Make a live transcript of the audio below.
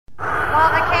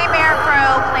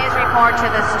report to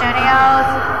the studios.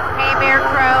 Hey, Beer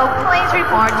Crew, please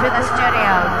report to the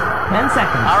studios. 10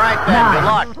 seconds. All right, then. Good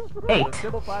luck.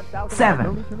 8,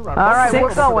 7, All right, 6,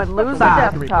 we're going. Lose the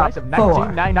 5, desktop. 4,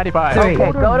 $19.95. 3,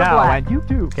 Okay, go to now, black. and you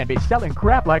too can be selling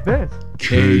crap like this.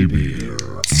 K-Beer.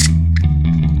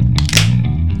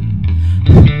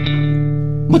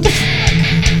 What the f-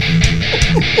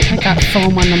 I got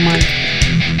foam on the mic.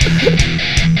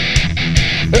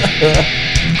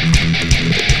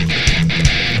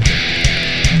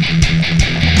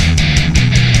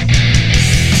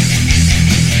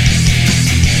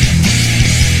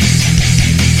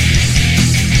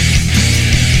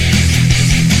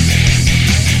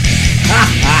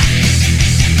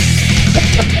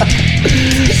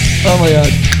 Oh my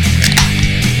god.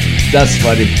 That's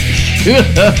funny.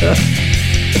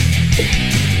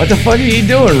 What the fuck are you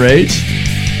doing, Rach?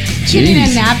 Getting a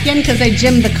Jeez. napkin because I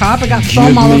gymmed the cop. I got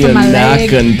foam all Give me over a my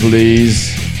leg. napkin, please.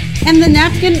 And the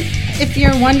napkin, if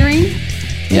you're wondering,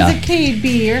 Yeah. is a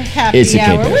K-Beer happy It's a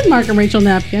hour K-Beer. with Mark and Rachel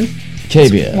napkin.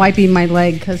 K-Beer. Wiping my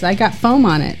leg because I got foam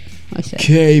on it. I said,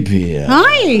 K-Beer.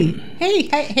 hi. Hey,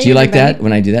 hey. Do you like everybody. that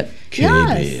when I do that?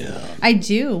 Yes, K-Beer. I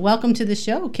do. Welcome to the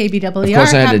show, KBWR. Of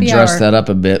course, I had to happy dress hour. that up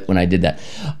a bit when I did that.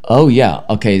 Oh yeah,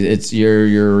 okay. It's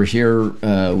you're here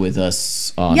with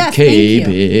us on Yes, thank you.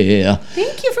 K-Beer.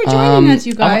 Thank you for joining us,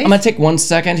 you guys. I'm gonna take 1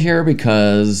 second here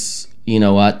because you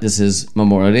know what? This is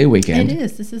Memorial Day weekend. It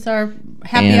is. This is our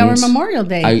happy And hour Memorial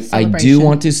Day I celebration. do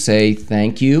want to say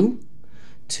thank you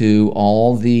to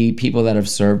all the people that have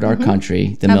served our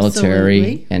country, the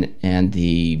military, Absolutely. and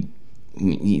the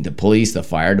police, the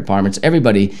fire departments,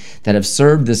 everybody that have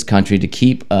served this country to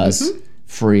keep us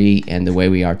free and the way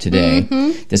we are today.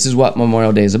 This is what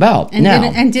Memorial Day is about. and now,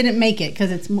 didn't make it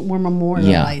because we're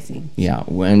memorializing. yeah,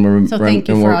 when we're So thank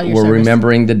you for all your we're service.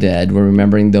 remembering the dead, we're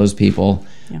remembering those people,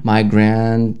 Yeah. my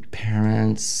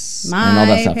grandparents, and all My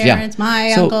that stuff. parents,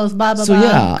 my uncles, blah, blah, so blah,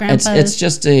 yeah, grandpas. it's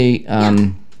just a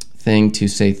thing to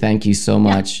say thank you so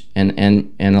much and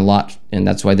a lot, and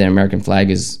that's why the American flag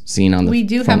is seen on the We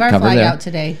do have front our cover flag there. out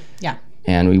today. Yeah.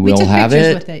 And we will took have pictures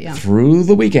it, with it, yeah. through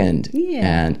the weekend.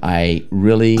 Yeah. And I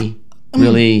really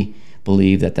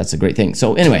believe that that's a great thing.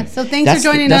 So anyway, So thanks that's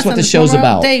for joining that's us what on the this show's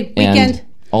Memorial about. Day and weekend.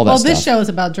 all that Well, stuff. this show is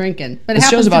about drinking, but it This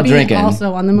happens show's about to be drinking,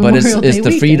 also on the but Memorial it's Day the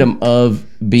weekend. freedom of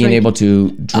being Drinking. able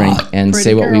to drink and pretty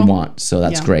say what we girl. want. So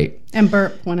that's Yeah. great. And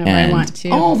burp whenever I And want to.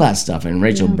 all that stuff. And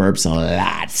Rachel burps a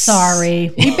lot.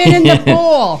 Sorry. We've been in the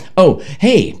pool. Oh,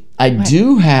 hey, I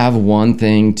do have one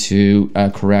thing to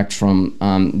correct from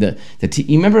the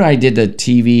you remember I did the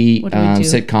TV What did we do?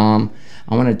 sitcom?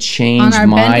 I want to On change our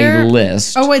my Bender?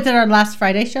 list. Oh, wait, is it our last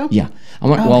Friday show? Yeah. I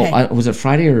want, Okay. well, was it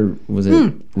Friday or was it the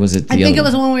I think other it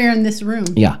was one? when we were in this room.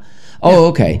 Yeah. Oh,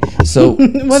 okay. So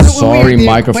when we were at sorry, the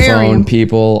microphone aquarium.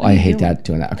 people. I hate doing? that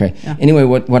doing that. Okay. Anyway,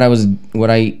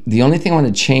 the only thing I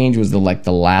wanted to change was the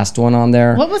last one on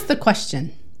there. What was the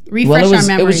question? Refresh Well, our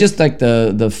memories. it was just like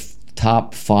the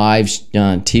top 5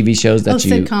 TV shows that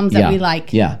sitcoms that we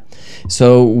like. Yeah.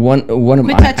 So one of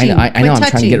Quit I touching. know I'm Quit trying to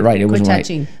touching. get it right. It Quit wasn't right.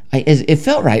 touching. It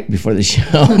felt right before the show,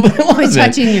 but it wasn't.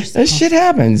 touching yourself. That shit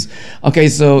happens. Okay,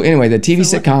 so anyway, the TV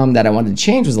sitcom that I wanted to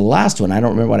change was the last one. I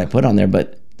don't remember what I put on there,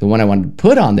 but the one I wanted to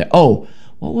put on there. Oh,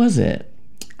 what was it?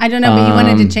 I don't know, but you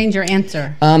wanted to change your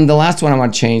answer. The last one I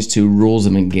want to change to Rules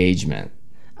of Engagement.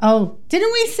 Oh,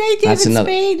 didn't we say David That's another.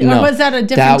 Spade? No, Or was that a different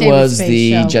that David was Spade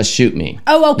the show? Just Shoot Me.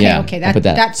 Oh, okay, Yeah, okay. I put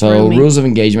that. That So threw me. Rules of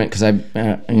Engagement because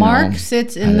Mark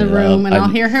sits in the room, and I'll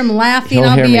hear him laughing. he'll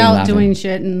I'll hear be me out laughing. doing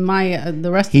shit, and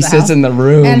the rest He of the sits house in the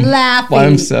room and laughing by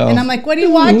himself. And I'm like, "What are you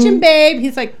watching, babe?"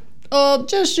 He's like, "Oh,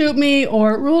 Just Shoot Me,"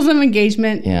 or Rules of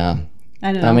Engagement. Yeah.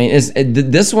 I don't know. I mean,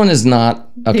 this one is not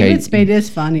okay. David Spade is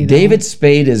funny. Though. David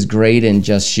Spade is great in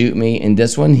Just Shoot Me. In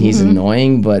this one, he's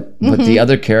annoying, but the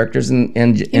other characters and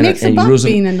makes a buck rules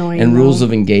being of, annoying, and though. Rules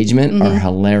of Engagement are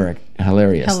hilarious.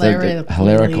 They're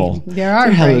hilarical. They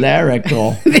are They're great.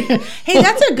 hilarical. Hey,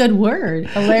 that's a good word.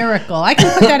 Hilarical. I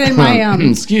can put that in my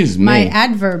Excuse me. my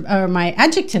adverb or my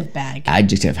adjective bag.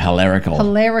 Adjective hilarical.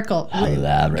 Hilarical.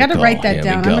 Hilarical. Gotta write that Here we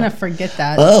down. I'm go. gonna forget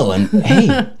that. Oh, and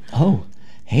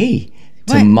hey,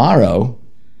 tomorrow.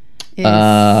 It's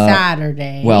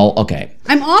Saturday. Well, okay.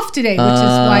 I'm off today, which is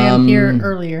why I'm here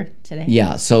earlier today.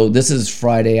 Yeah, so this is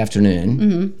Friday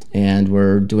afternoon, and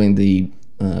we're doing the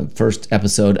first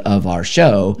episode of our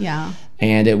show. Yeah.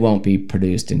 And it won't be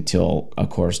produced until, of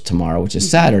course, tomorrow, which is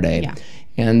Saturday. Yeah.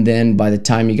 And then by the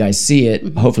time you guys see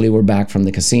it, hopefully we're back from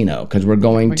the casino because we're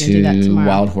going gonna do that to tomorrow.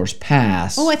 Wild Horse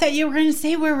Pass. Oh, I thought you were going to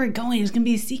say where we're going. It was going to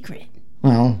be a secret.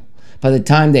 Well, by the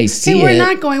time they see See, it, we're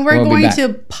not going. We're we'll be going back. to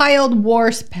Piled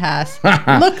Wars Pass.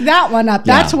 Look that one up.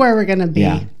 That's where we're going to be.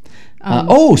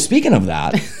 Yeah. Speaking of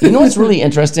that, you know what's really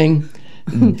interesting?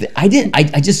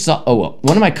 I just saw. Oh,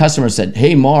 one of my customers said,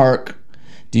 "Hey, Mark,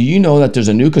 do you know that there's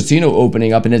a new casino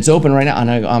opening up and it's open right now?" And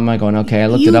I'm like going, "Okay." I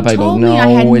looked it up. I go, told me "No, I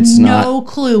had it's not." No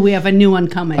clue. We have a new one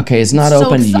coming. Okay, it's not So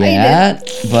open excited. yet,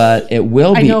 but it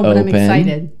will be I know, open. but I'm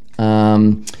excited.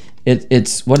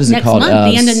 It's what is it Next called?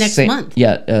 month, the end of next month.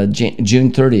 Yeah,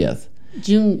 June 30th.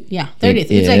 June 30th.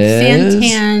 It's like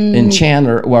Santan. In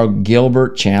Chandler, well,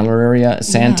 Gilbert, Chandler area,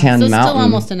 Santan so it's Mountain. still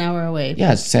almost an hour away.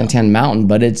 Yeah, it's Santan Mountain,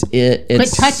 but it's Quit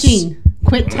touching.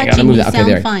 Quit gotta touching. move You that. Okay,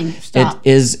 sound there. fine. Stop. It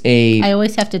is a. I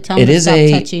always have to tell him to stop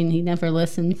touching. He never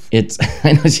listens. It's.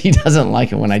 I know she doesn't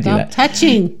like it when I do Stop that.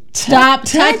 touching. Stop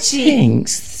touching.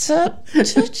 Stop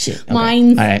touching. Okay.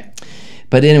 Mine's. All right.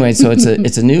 But anyway, so it's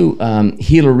a new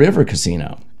Gila River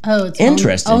casino. Oh, it's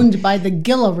Interesting. Owned by the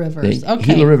Gila Rivers.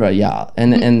 Okay. Gila River, yeah,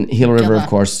 and Gila River, of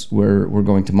course, we're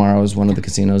going tomorrow. Is one of the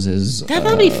casinos is.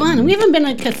 That'll be fun. We haven't been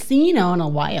to a casino in a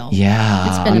while. Yeah,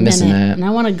 It's been I'm a missing minute, that. and I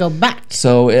want to go back.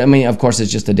 So I mean, of course,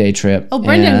 it's just a day trip. Oh,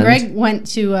 Brenda and Greg went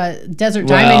to Desert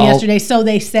Diamond yesterday, so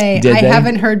they say. Did I they?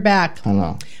 haven't heard back. I don't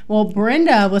know. Well,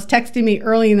 Brenda was texting me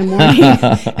early in the morning,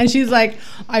 and she's like,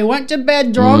 "I went to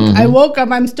bed drunk. I woke up.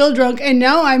 I'm still drunk, and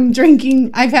now I'm drinking.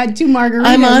 I've had 2 margaritas.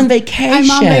 I'm on vacation.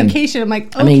 I'm on vacation." I'm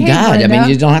like, "Okay, I mean, God, Brenda." I mean,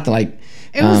 you don't have to like.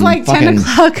 It was like 10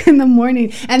 o'clock in the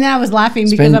morning, and then I was laughing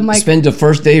because I'm like, spend the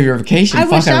first day of your vacation I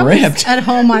wish fucking I was ripped. at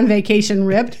home on vacation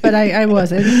ripped, but I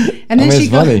wasn't. And then I mean, she it's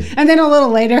goes, funny. and then a little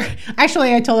later,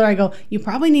 actually, I told her, I go, "You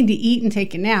probably need to eat and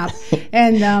take a nap."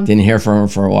 And Didn't hear from her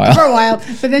for a while. for a while,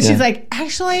 but then she's like,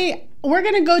 "Actually, we're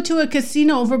gonna go to a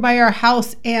casino over by our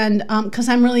house, and because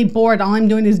I'm really bored, all I'm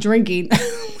doing is drinking."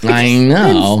 I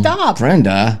know. Then stop,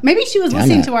 Brenda. Maybe she was Damn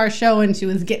listening it. to our show and she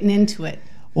was getting into it.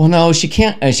 Well, no, she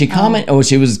can't.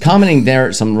 She was commenting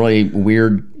there some really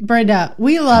weird. Brenda,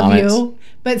 we love Comments. you,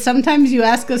 but sometimes you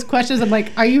ask us questions. I'm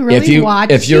like, "Are you really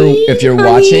watching?" if you're honey?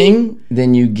 watching,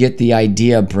 then you get the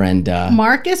idea, Brenda.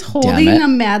 Mark is holding it. a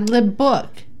Mad Lib book.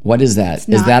 What is that? It's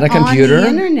Is not that a computer? on the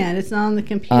internet. It's not on the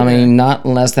computer. I mean, not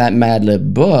unless that Mad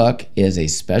Lib book is a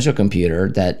special computer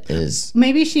that is.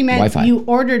 Maybe she meant Wi-Fi. you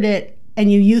ordered it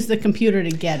and you used the computer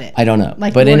to get it. I don't know.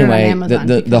 Like But you ordered on anyway, Amazon,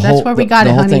 the because whole that's where we got the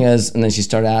it, whole honey. thing is, and then she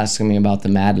started asking me about the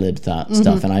Mad Lib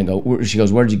stuff, and I go, she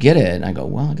goes, "Where'd you get it?" And I go,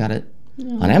 "Well, I got it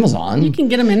on Amazon." You can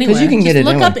get them anywhere. Because you can get Just it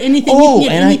look anywhere. up anything. Oh, You can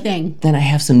get and anything. then I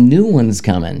have some new ones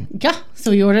coming. Yeah. So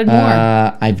you ordered more.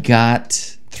 I've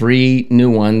got 3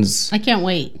 new ones. I can't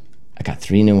wait. I got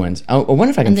 3 new ones. Oh, I wonder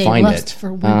if I can they find lust it.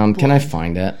 for one Can I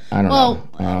find it? I don't know.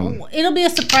 Well, it'll be a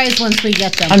surprise once we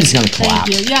get them. I'm just gonna clap.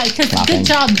 Thank you. Yeah, because Clapping. good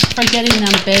job for getting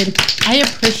them, babe. I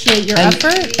appreciate your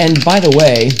effort. And by the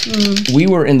way, we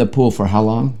were in the pool for how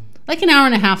long? Like an hour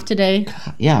and a half today.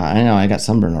 Yeah, I know. I got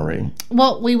sunburn already.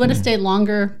 Well, we would have stayed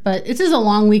longer, but this is a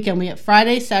long weekend. We have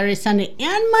Friday, Saturday, Sunday,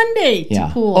 and Monday to Yeah.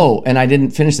 pool. Oh, and I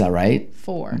didn't finish that, right?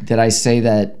 4. Did I say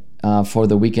that for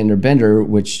the Weekender Bender,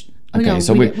 which okay, no,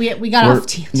 so we got we're, off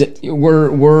tangent.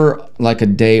 we're like a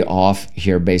day off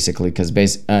here basically because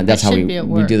that's how should we be at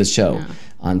we do work, the show. yeah.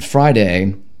 On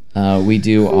Friday, we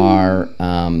do our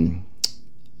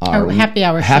happy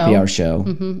hour show.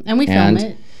 And we film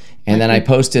it. And then I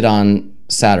post it on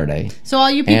Saturday. So all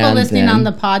you people And listening then- on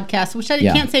the podcast, which I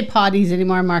Yeah. can't say potties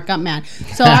anymore, Mark got mad.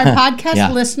 So our podcast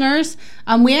Yeah. listeners,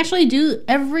 we actually do,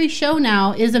 every show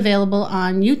now is available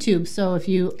on YouTube. So if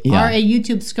you Yeah. are a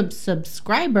YouTube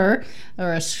subscriber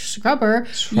or a scrubber,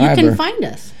 you can find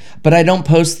us. But I don't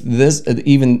post this,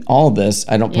 even all of this.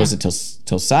 I don't post it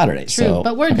till Saturday. True, So,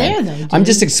 but we're there, though, I'm dude.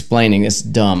 just explaining. It's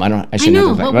dumb. I shouldn't know,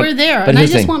 have to but we're there, But and I here's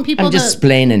the just thing. want people I'm just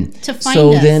explaining. to find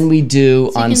So us. then we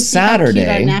do So you on can see how cute our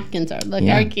Saturday. napkins are. Look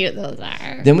how cute those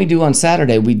are. Then we do on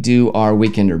Saturday. We do our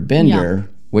Weekender Bender,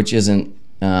 which isn't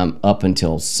up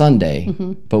until Sunday,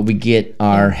 Mm-hmm. but we get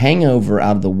our hangover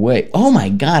out of the way. Oh my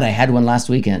God! I had one last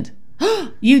weekend.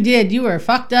 You did. You were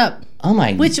fucked up. Oh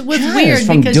my! Which was God, weird it's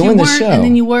from because you doing weren't, the show. and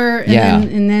then you were, and, Yeah.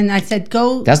 and then I said,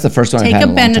 go. That's the first one take I've had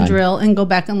a in a long time. Benadryl and go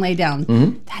back and lay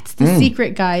down. That's the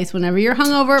secret, guys. Whenever you're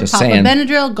hungover, Just pop saying. a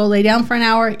Benadryl, go lay down for an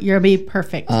hour. You'll be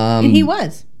perfect. And he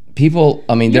was. People,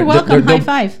 I mean, You're welcome. High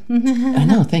five. I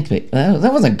know, thanks, mate.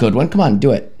 That was a good one. Come on,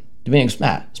 do it. Do me a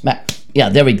smack. Yeah,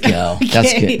 there we go. That's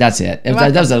Okay. good. That's it.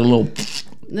 That was a little.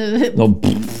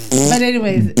 But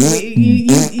anyways,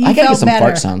 you I gotta felt get some better.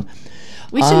 fart sound.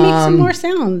 We should make some more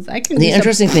sounds. I can. The do some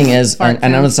interesting thing is, fart and I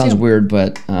know this sounds, sounds too. weird,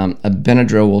 but a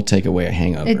Benadryl will take away a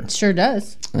hangover. It sure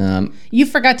does. You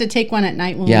forgot to take one at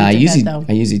night when Yeah, I we went to usually bed, though.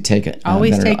 I usually take it.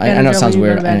 Always take I know it Benadryl sounds when you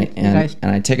go weird, to bed, you guys.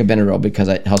 and I take a Benadryl because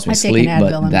it helps me I take an sleep.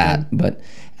 Advil, I'm But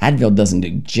Advil doesn't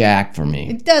do jack for me.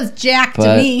 It does jack to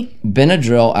But me.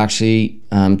 Benadryl actually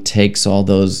takes all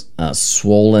those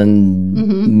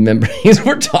swollen memories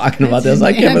we're talking about. This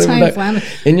I can't believe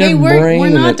Anti-inflammatory. in your Hey, brain. we're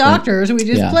and not it- doctors. We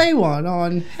just yeah. play one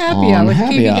on Happy Hour with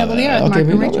KBWR. Mark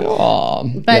and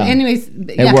Rachel. But yeah. anyways,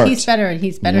 worked. he's better, and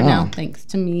he's better Yeah. now thanks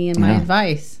to me and my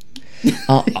advice.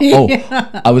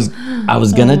 I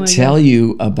was gonna my tell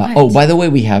you about. What? Oh, by the way,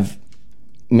 we have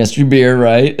mystery beer.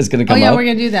 Right, it's gonna Oh come yeah, up. we're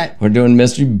gonna do that. We're doing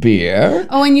mystery beer.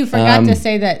 Oh, and you forgot to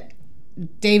say that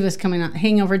Dave is coming out.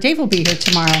 Hangover Dave will be here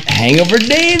tomorrow. Hangover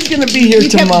Dave's gonna be here You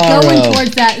tomorrow. kept going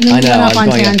towards that, and then I we know, went I off was on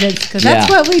going- tangents because that's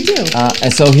Yeah. what we do.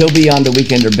 And so he'll be on the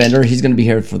Weekender Bender. He's going to be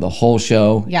here for the whole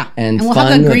show. Yeah, and we'll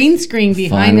fun have a with- green screen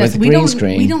behind fun us. with We green don't.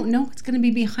 screen. We don't know what's going to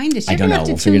be behind us. I You're don't gonna know. have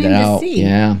to We'll tune figure in that out. to see.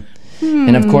 Yeah.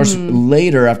 And of course,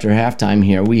 later after halftime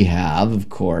here, we have, of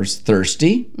course,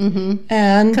 Thirsty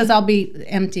and Because I'll be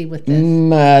empty with this.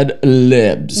 Mad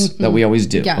Libs that we always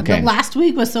do. Yeah, Okay. the last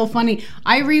week was so funny.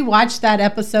 I rewatched that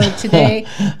episode today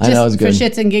I know, it was just for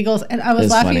good. shits and giggles, and I was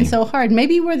It's laughing funny. so hard.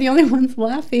 Maybe we're the only ones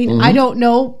laughing. I don't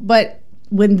know, but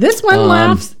when this one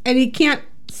laughs and he can't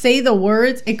say the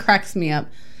words, it cracks me up.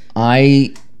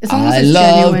 As long as I it's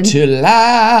love genuine. to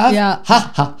laugh. Yeah.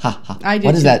 Ha ha ha ha. I do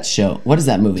What is too. that show? What is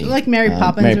that movie? Like Mary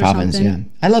Poppins Mary or Poppins,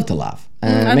 something. yeah. I love to laugh. It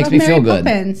I makes love me Mary feel good.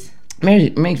 Poppins.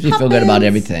 It makes me feel good about Poppins.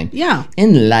 everything. Yeah.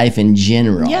 In life in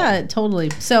general. Yeah, totally.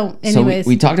 So, So anyways,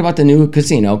 we talked about the new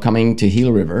casino coming to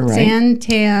Gila River, right?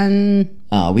 Santan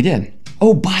We did.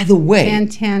 Oh, by the way.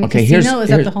 Casino, here's is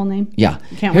that the whole name? Yeah.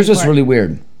 Can't Here's wait what's for it. really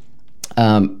weird.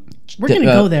 We're going to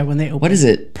go there when they open. What is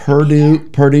it?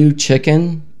 Purdue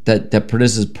chicken that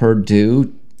produces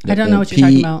Purdue. I don't know what you're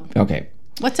talking about. Okay.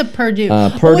 What's a Purdue?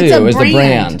 Purdue it's a is the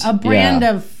brand. A brand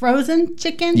Yeah. of frozen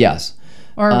chicken? Yes.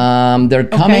 Or They're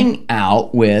coming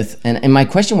out with, and my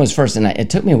question was first, and it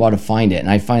took me a while to find it, and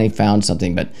I finally found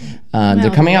something, but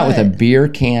they're coming out with a what? beer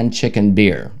can chicken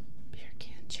beer.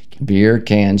 chicken. Beer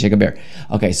can chicken beer.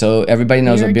 Okay, so everybody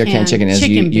knows Beer what beer can can chicken is.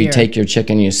 chicken You beer. take your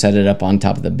chicken, you set it up on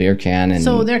top of the beer can, and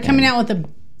So they're coming out with a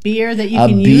beer that you a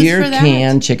can use beer for that?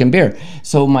 can chicken beer.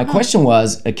 So my question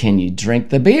was, can you drink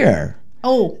the beer?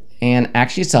 Oh, And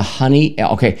actually, it's a honey.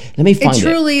 Okay, let me find it it.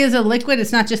 truly is a liquid.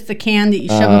 It's not just the can that you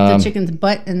shove up the chicken's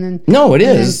butt and then... No, it and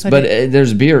then is, put but it-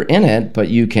 there's beer in it, but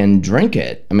you can drink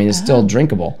it. I mean, it's still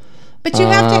drinkable. But you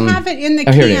have to have it in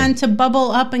the here it can is. to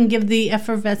bubble up and give the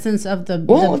effervescence of the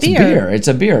Well, it's beer. beer. It's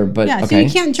a beer, but Yeah, so okay. you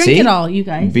can't drink See? it all, you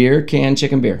guys. Beer can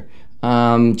chicken beer.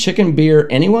 Chicken beer.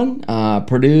 Anyone?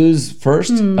 Purdue's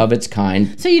first of its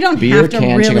kind. So you don't beer have to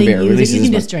can chicken really beer. use it. Releases You this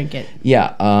can month. just drink it.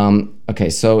 Yeah. Okay.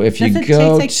 So if Does you it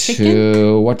go taste like to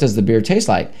chicken? what does the beer taste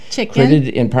like? Chicken. Created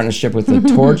in partnership with the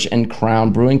Torch and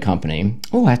Crown Brewing Company.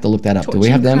 Oh, I have to look that up. Do we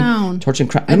Torch have and them? Crown. Torch and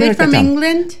Crown. Are they from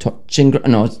England? Torch and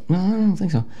no, I don't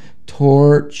think so.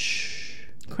 Torch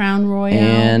Crown Royal.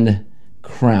 and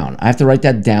Crown. I have to write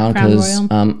that down Crown because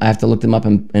Royal. I have to look them up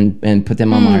and put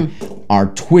them on our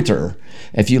Twitter.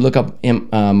 If you look up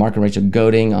Mark and Rachel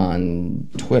Goading on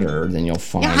Twitter, then you'll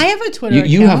find. Yeah, I have a Twitter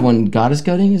You account. have one, Goddess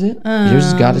Goading, is it? Yours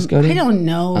is Goddess Goading? I don't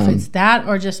know if it's that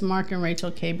or just Mark and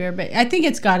Rachel K. Bear, but I think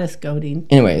it's Goddess Goading.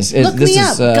 Anyways, Look this me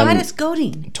is up. Goddess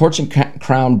Goading. Torch and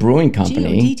Crown Brewing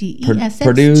Company.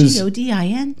 Purdue's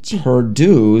G-O-D-I-N-G.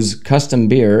 Purdue's custom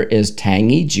beer is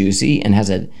tangy, juicy, and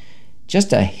has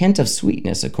just a hint of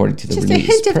sweetness, according to the Just a release.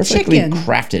 hint of Perfectly chicken.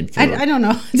 crafted for I don't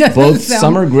know. It doesn't both sound-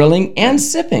 summer grilling and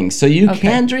sipping, so you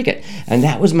can drink it. And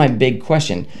that was my big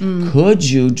question: could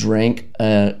you drink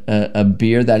a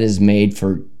beer that is made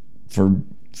for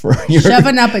your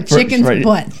Shoving up a chicken's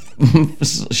butt.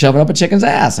 shoving up a chicken's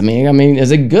ass? I mean,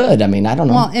 is it good? I mean, I don't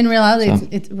know. Well, in reality,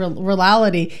 it's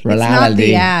reality. It's not Reality.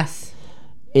 the ass.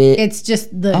 It's just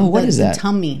the, what the, is the that?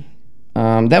 tummy.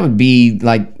 That would be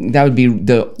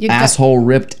the You got- asshole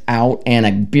ripped out and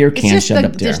a beer It's can just shoved the,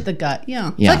 up there. just the gut.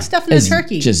 Yeah. Yeah. It's like stuffing It's a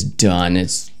turkey. just done.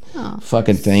 It's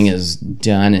fucking thing is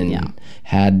done and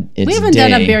had its we haven't day.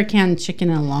 done a beer can chicken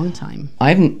in a long time.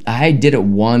 I did it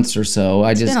once or so.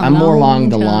 been a I'm more along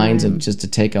the long lines of time. just to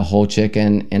take a whole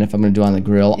chicken, and if I'm going to do it on the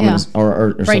grill, I'm Yeah. gonna,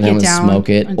 or Break something, it I'm going to down smoke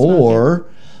it, and smoke or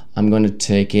I'm going to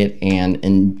take it and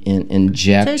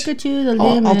inject. Take it to the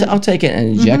limit. I'll take it and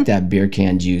inject that beer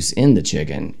can juice in the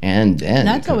chicken, and then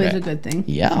That's cook always it. a good thing.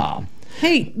 Yeah.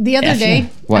 Hey, the other F day, yeah.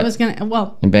 What? I was going to,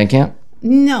 In Bandcamp?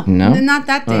 no, No? not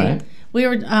that day. All right. We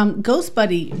were, Ghost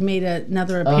Buddy made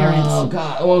another appearance. Oh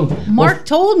God! Well, Mark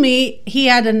told me he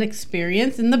had an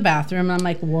experience in the bathroom. And I'm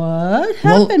like, what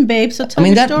happened, babe? So tell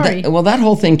me your story. that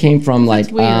whole thing came from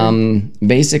like weird.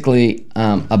 basically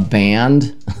a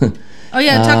band, oh,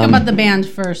 yeah, talk about the band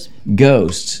first.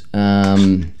 Ghost. Well,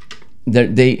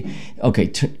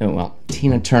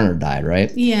 Tina Turner died,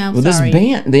 right? Yeah, I'm well, sorry. this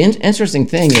band. The interesting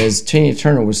thing is Tina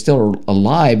Turner was still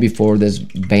alive before this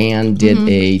band did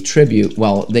a tribute.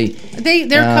 Well, they're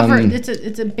cover.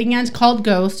 It's a band called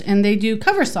Ghost, and they do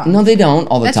cover songs. No, they don't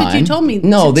all the That's time. what you told me.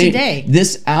 No, today.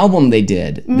 This album they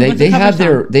did. with They the have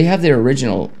cover their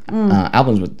original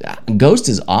albums with Ghost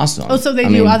is awesome. Oh, so they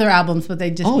do other albums, but they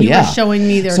just you were showing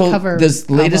me their cover. This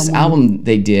latest album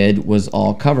they did was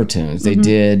all cover tunes. They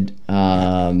did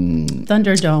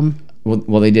Thunderdome.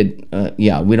 Well, they did.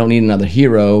 We Don't Need Another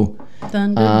Hero.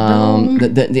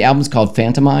 Thunderdome. The album's called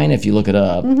Phantomine. If you look it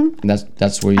up,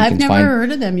 that's where you can find. I've never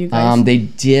heard of them, you guys. They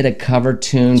did a cover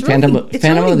tune, It's Phantom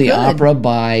really of the good. Opera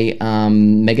by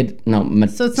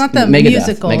So it's not the Megadeth,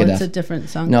 musical; Megadeth. it's a different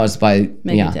song. No, it's by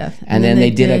Megadeth. And then they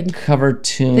did a cover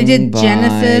tune. They did by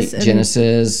Genesis.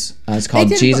 Genesis. It's called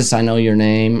did a Jesus, I Know Your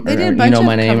Name, They or did a You bunch Know of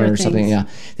My Name, cover or something. things. Yeah,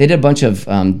 they did a bunch of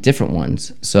different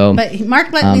ones. So, But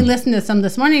Mark let me listen to some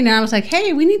this morning, and I was like,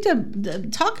 "Hey, we need to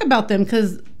talk about them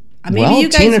because maybe you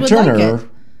guys Tina would Turner, like it."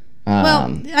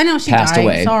 Well, I know she passed died.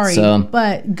 away, Sorry, so-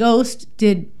 but Ghost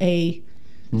did a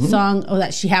song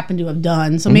that she happened to have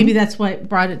done, so maybe that's what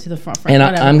brought it to the front. and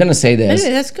whatever. I'm going to say Anyway, this: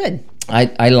 that's good.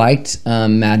 I liked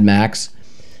Mad Max,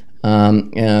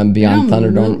 Beyond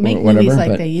Thunderdome, make or whatever. movies like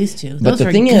but they used to. but Those the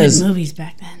were thing good is- movies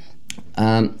back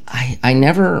then. I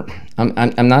never.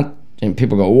 I'm not. And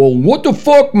people go, well, what the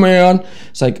fuck, man?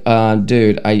 It's like,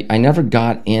 dude, I never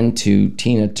got into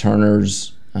Tina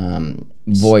Turner's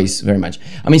voice very much.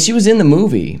 I mean, she was in the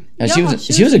movie. She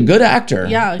was a good actor.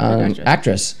 Yeah, a good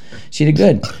actress. She did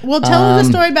good. Well, tell us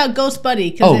the story about Ghost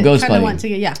Buddy. Ghost Buddy. Went to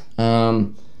get,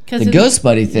 The Ghost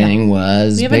Buddy thing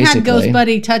was we haven't had basically Ghost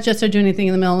Buddy touch us or do anything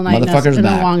in the middle of the night. motherfucker's in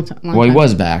back. A long Well, he time.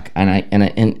 was back, and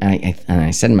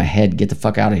I said in my head, get the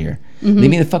fuck out of here. Leave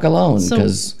me the fuck alone.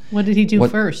 Because what did he do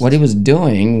first? What he was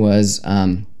doing was,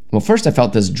 well, first I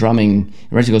felt this drumming.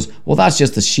 And Reggie goes, well, that's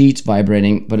just the sheets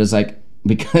vibrating, but it's like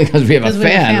because we have a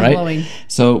fan, right? Blowing.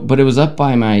 So, but it was up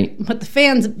by my. But the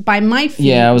fan's by my feet.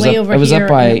 Yeah, it was way up. over It was here, up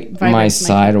by and it my vibrates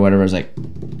side or whatever. It was like,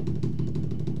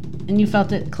 and you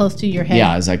felt it close to your head.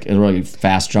 yeah, it was like really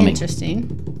fast drumming. Interesting.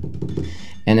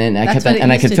 And then I That's kept, what it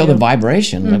and I used could to feel do. the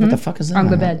vibration. Like, what the fuck is that? On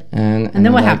the bed. And And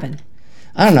then what I'm like, happened?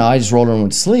 I don't know. I just rolled over and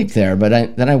went to sleep there.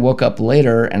 But then I woke up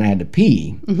later and I had to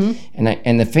pee.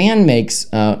 And the fan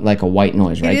makes like a white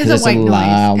noise, right? It is 'Cause a it's white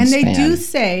loud noise, and they fan. do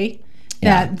say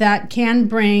that can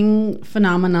bring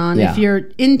phenomenon Yeah. if you're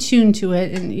in tune to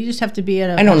it, and you just have to be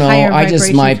at a I don't know. higher I just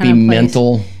vibration might be kind of place.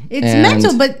 mental. It's and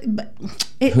mental, but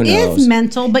it who knows? is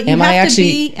mental. But you Am I have actually-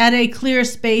 to be at a clear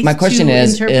space. My question to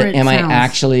is, interpret am I sounds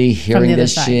actually hearing the other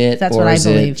this side. shit? That's or what I is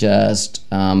believe. it just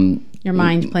Your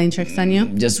mind playing tricks on you.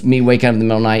 just me waking up in the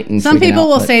middle of the night and Some freaking people out,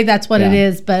 will but- say that's what it yeah.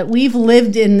 is, but we've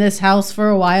lived in this house for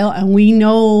a while, and we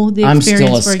know the I'm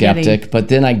experience still a we're getting. skeptic, but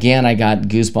then again, I got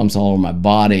goosebumps all over my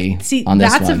body. See, on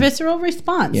this that's a one. visceral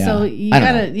response. Yeah. So you I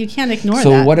don't know. you can't ignore So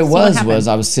that. what it was happened?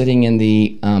 I was sitting in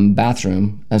the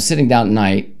bathroom. I was sitting down at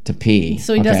night to pee.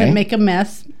 So he doesn't make a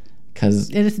mess.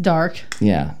 because It is dark.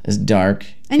 it's dark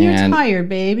And you're tired,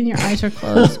 babe, and your eyes are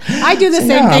closed. I do the So, same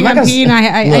no, I'm thing. not I'm gonna- peeing.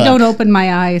 I Look, don't open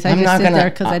my eyes. I I'm just not sit gonna. there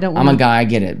because I don't I'm want a guy. I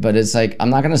get it, but it's like I'm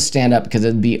not gonna stand up because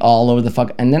it'd be all over the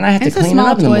fuck, and then I have to It's a clean it small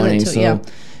up in the toilet morning. too, So, yeah.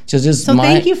 just So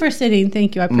thank you for sitting.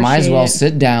 Thank you. I appreciate Might as well it.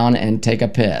 sit down and take a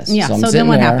piss. Yeah, So, I'm so then sitting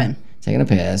what there, happened? Taking a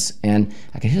piss, and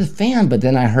I could hear the fan, but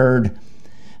then I heard,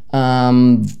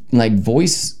 like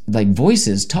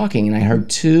voices talking, and I heard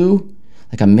two,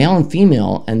 like a male and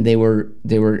female, and they were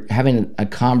having a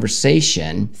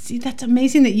conversation, See, that's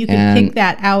amazing that you can And- pick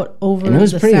that out over and it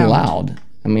was the pretty sound. loud.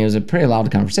 I mean, it was a pretty loud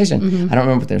conversation. I don't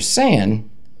remember what they're saying,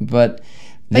 but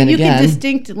But then you again, can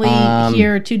distinctly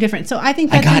hear two different. So I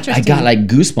think I that's got interesting. like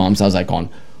goosebumps. I was like going,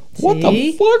 what the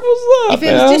See? fuck was that? If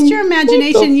it was just your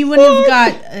imagination, you wouldn't have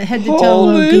got head to toe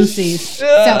Holy little goosies.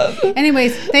 So,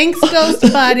 anyways, thanks, Ghost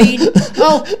Buddy.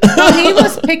 Oh, well, he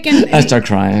was picking. I started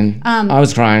crying. I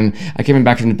was crying. I came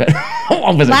back from the bed.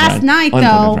 I wasn't Last crying. night, I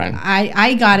wasn't fucking though, crying.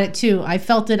 I got it too. I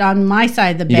felt it on my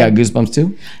side of the You got bed. goosebumps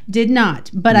too? Did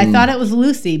not, but I thought it was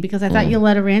Lucy because I thought you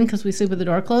let her in because we sleep with the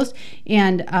door closed.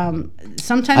 And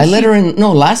sometimes I let her in.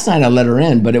 No, last night I let her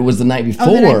in, but it was the night before.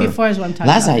 Oh, the night before is what I'm talking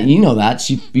last about night, then. you know that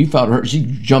you felt her. She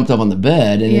jumped up on the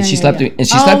bed and Yeah, she yeah, slept. yeah. And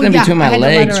she slept in yeah, between I my had to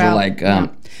let legs her for out. like Yeah.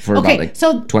 for about like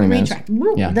so 20 minutes. retract.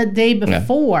 Yeah. The day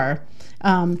before,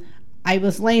 I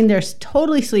was laying there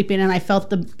totally sleeping, and I felt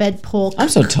the bed pull. I'm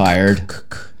so tired.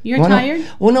 You're Well, no- tired?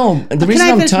 Well, no. The Can reason I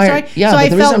I'm finish the tired. story? Yeah, So but I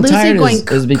the reason felt I'm Lucy tired going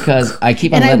is because I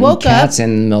keep on And I letting woke cats up-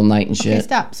 in the middle of the night and shit. Okay,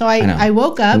 stop. So know. I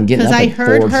woke up I'm getting because up I at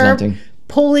heard 4 or her something.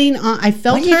 pulling on. I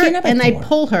felt What are you her getting up at and I for?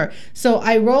 pulled her. So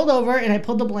I rolled over and I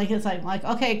pulled the blankets. I'm like,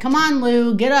 okay, come on,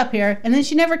 Lou, get up here. And then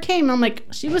she never came. I'm like,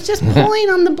 she was just pulling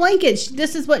on the blanket.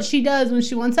 This is what she does when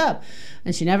she wants up.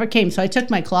 And she never came. So I took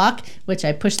my clock, which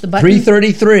I pushed the button.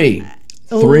 3:33.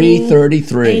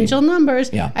 3:33. Angel numbers.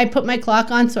 Yeah. I put my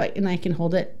clock on and I can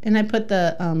hold it. And I put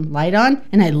the light on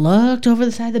and I looked over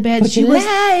the side of the bed. She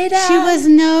was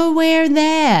nowhere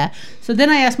there. So then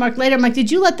I asked Mark later, I'm like,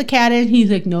 did you let the cat in? He's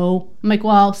like, no. I'm like,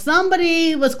 well,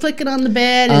 somebody was clicking on the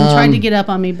bed and trying to get up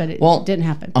on me, but it didn't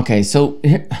happen. Okay, so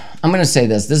I'm going to say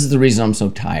this. This is the reason I'm so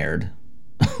tired.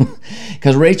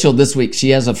 Because Rachel this week,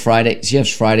 she has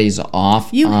Fridays off.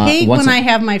 You hate when I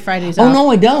have my Fridays off. Oh,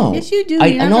 no, I don't. Yes, you do.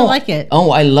 You never like it.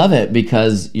 Oh, I love it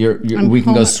because we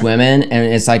can go swimming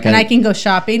and it's like and I can go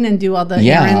shopping and do all the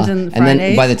errands and Fridays. And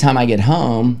then by the time I get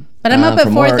home, but I'm up at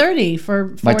 4:30 for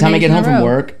 4 by the time I days get in home a row. from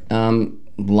work,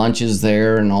 lunch is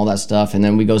there and all that stuff, and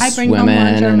then we go swimming. I bring home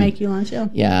lunch or and, make you lunch.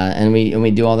 Yeah, and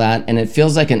we do all that, and it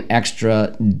feels like an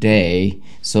extra day.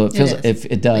 So it feels if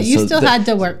it does. But you so still had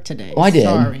to work today. Oh, I did.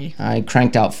 Sorry. I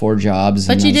cranked out 4 jobs.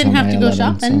 But and you I was didn't home have by to go 11,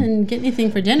 shopping and get anything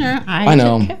for dinner. I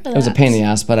know. Took care of It was a that. pain in the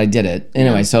ass, but I did it.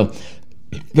 Anyway, so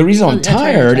the reason I'm that's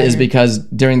why you're tired is tired. because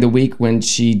during the week when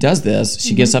she does this,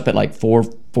 she gets up at like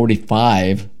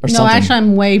 4:45 or No, something. actually,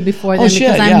 I'm way before then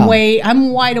shit, because yeah.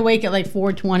 I'm wide awake at like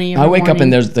 4:20. I wake up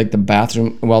and there's like the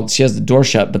bathroom. Well, she has the door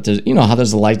shut, but there's how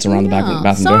there's the lights around the bathroom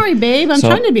door. Sorry, babe. I'm So-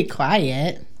 trying to be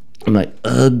quiet. I'm like,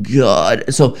 oh God.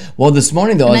 So, this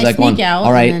morning though, I was I like, sneak going, out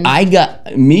all right, and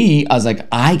then- I was like,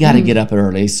 I got to get up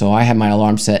early. So I had my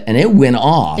alarm set and it went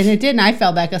off. And it didn't. I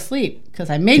fell back asleep because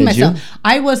I made Did myself. you?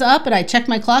 I was up and I checked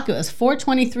my clock. It was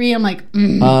 4:23. I'm like,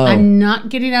 I'm not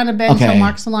getting out of bed until Okay.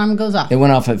 Mark's alarm goes off. It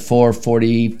went off at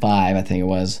 4:45, I think it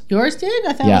was. Yours did?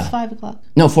 I thought it Yeah. was 5 o'clock.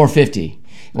 No, 4:50.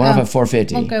 It went off at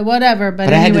 4:50. Okay, whatever. But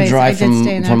But I had to anyways, drive I did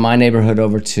stay in there. from my neighborhood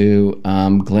over to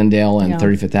Glendale and Yeah.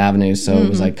 35th Avenue, so it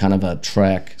was like kind of a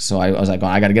trek. So I was like,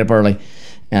 I got to get up early.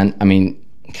 And I mean,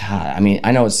 God,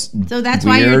 I know it's So that's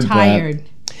weird, why you're but- tired.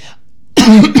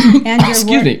 And you're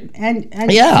Excuse me. And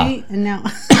Yeah. see, and now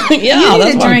Yeah, You need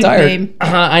that's a why I'm drink, tired. babe.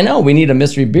 I know, we need a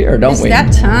mystery beer, don't it's we?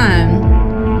 that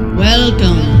time.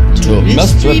 Welcome To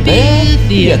Mystery Beer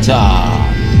Theater.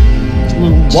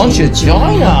 Won't you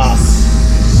join us?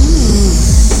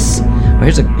 Oh,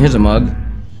 here's a mug.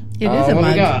 It is a What do we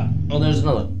mug. got? Oh, there's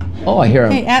another. Oh, I hear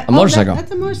Hey, a motorcycle.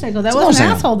 That's a motorcycle. That It's a was an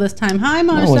motorcycle. asshole this time. Hi, Oh,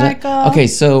 was it? motorcycle. Okay,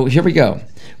 so here we go.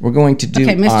 We're going to do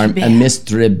Okay, Mr. our Beer. a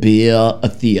Mystery Beer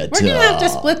Theater. We're gonna have to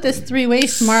split this 3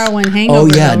 ways tomorrow when hangover.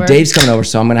 Oh yeah, over. Dave's coming over,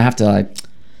 so I'm gonna have to like.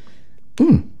 We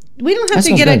don't have That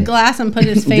to get smells a good. glass and put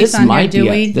his face This on here, might do be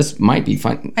we? this might be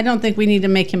fun. I don't think we need to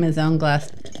make him his own glass.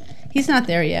 He's not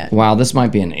there yet. Wow, this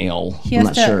might be an ale. He I'm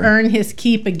has not to sure. earn his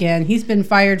keep again. He's been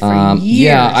fired for years.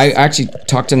 Yeah, I actually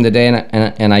talked to him today,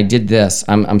 and I did this.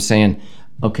 I'm saying,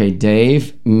 okay,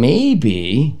 Dave,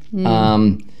 maybe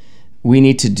we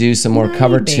need to do some more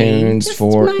cover Maybe. tunes Just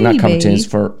for not cover maybe. tunes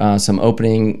for some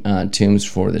opening tunes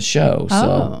for the show.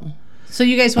 So So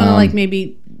you guys want to like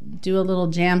maybe do a little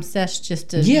jam sesh just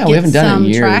to yeah, get we haven't done it some in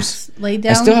years. tracks laid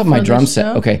down? I still have my for the drum set.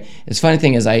 show? Okay, it's funny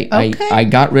thing is I Okay.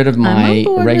 got rid of my on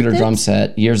board regular with drum it.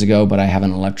 set years ago, but I have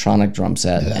an electronic drum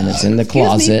set, and it's in the Excuse me,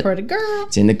 closet. pretty girl.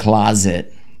 It's in the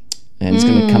closet, and it's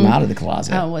going to come out of the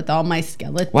closet. Oh, with all my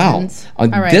skeletons. Wow. All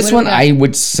right, This what one do we I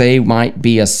would say might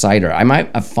be a cider. I might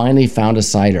have finally found a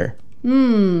cider.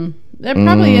 There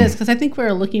probably is because I think we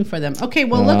were looking for them. Okay,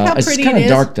 well look how It's pretty kind it of is.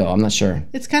 dark though. I'm not sure.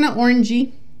 It's kind of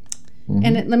orangey. Mm-hmm.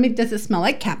 And does it smell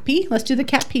like cat pee? Let's do the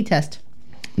cat pee test.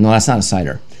 No, that's not a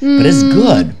cider, but it's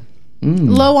good.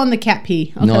 Low on the cat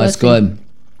pee. Okay, No, let's it's see. good.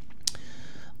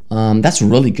 That's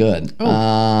really good. What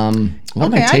am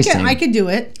Okay, I tasting? I could do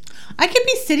it. I could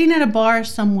be sitting at a bar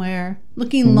somewhere,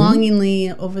 looking Mm-hmm.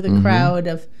 longingly over the crowd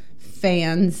of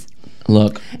fans,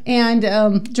 Look,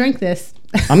 and drink this.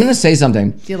 I'm going to say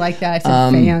something. Do you like that?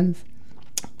 I said fans.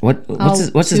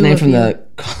 What's his two name of from you.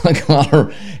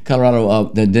 the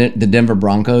Colorado the Denver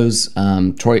Broncos?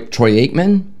 Troy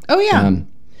Aikman. Oh yeah.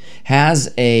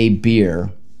 Has a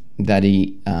beer that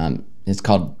he it's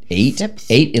called Sips?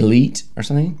 8 Elite or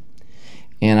something.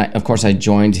 And of course I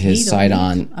joined his 8 site Elite?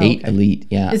 on Oh, 8 okay. Elite.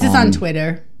 Yeah. Is this on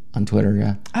Twitter? On Twitter,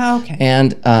 yeah. Oh, okay.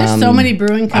 And There's so many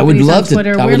brewing I would companies love on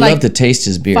Twitter. I We're would like love to taste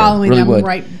his beer. following really them would.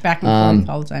 right back and forth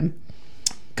all the time.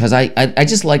 Because I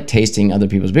just like tasting other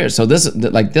people's beers. So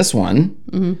this one,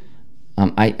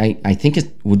 I think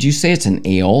it. Would you say it's an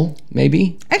ale?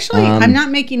 Maybe. Actually, I'm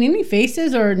not making any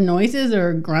faces or noises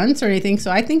or grunts or anything,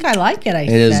 so I think I like it. It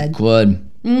is good.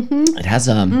 Mm-hmm. It has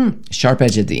a sharp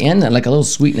edge at the end, and like a little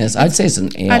sweetness. I'd say it's an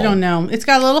ale. I don't know. It's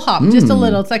got a little hop, just a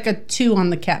little. It's like a 2 on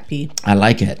the cat pee. I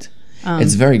like it.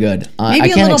 It's very good. Maybe I a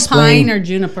can't little explain, pine or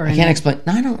juniper. I can't explain.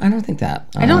 No, I don't think that.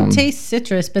 I don't taste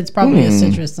citrus, but it's probably a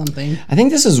citrus something. I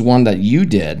think this is one that you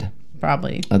did.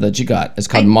 Probably. That you got. It's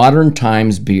called Modern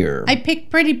Times Beer. I picked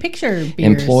pretty picture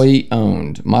beers. Employee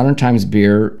owned. Modern Times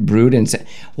Beer brewed in.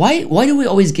 Why do we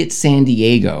always get San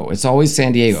Diego? It's always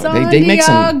San Diego. They make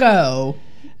some.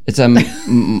 It's a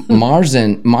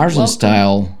Marzen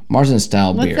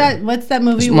style beer. What's that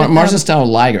movie? It's with Marzen style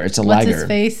lager. It's a what's lager. his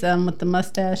face? With the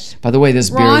mustache. By the way, this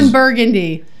beer Ron is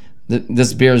Burgundy.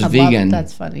 this beer is vegan.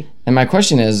 That's funny. And my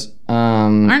question is,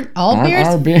 aren't all beers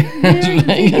our beers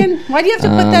vegan? Why do you have to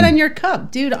put that on your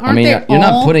cup, dude? Aren't they you're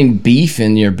not putting beef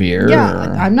in your beer.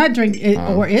 Yeah, I'm not drinking.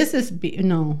 Or is this beef?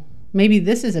 No. Maybe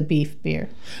this is a beef beer.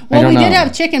 Well, we did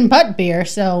have chicken butt beer,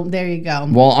 so there you go.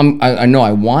 Well, I know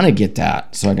I want to get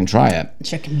that so I can try it.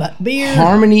 Chicken butt beer.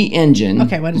 Harmony Engine.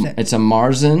 Okay, what is it? It's a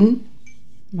Marzen.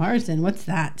 Marzen, what's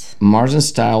that? Marzen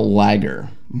style lager.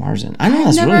 Marzen. I know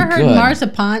that's really good. I've never heard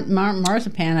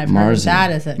marzipan. I've heard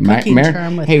that as a cooking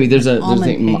term with there's a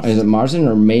thing. paste. Is it Marzen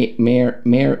or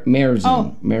Marzen?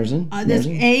 Oh, Marzen. There's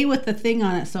A with the thing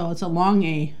on it, so it's a long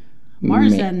A.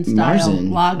 Marzen style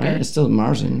lager. Right? It's still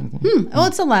Marzen. Oh,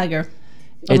 it's a lager.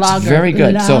 It's very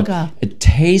good. So it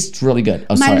tastes really good.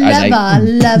 Oh, sorry. My lover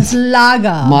loves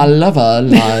lager. My lover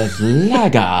loves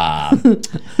lager.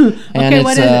 And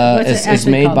what is it? It's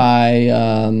made called? by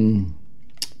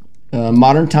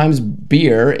Modern Times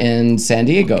Beer in San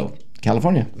Diego,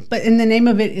 California. But the name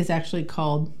of it is actually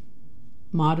called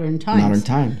Modern Times. Modern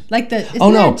Times. Like the.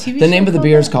 The name of the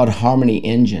beer is called Harmony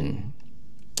Engine.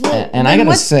 Well, and I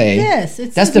gotta say,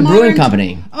 that's the brewing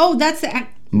company. Oh, that's the.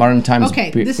 Modern Times.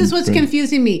 Okay, this is what's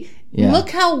confusing me. Yeah. Look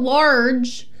how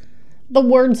large the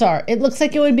words are. It looks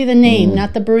like it would be the name,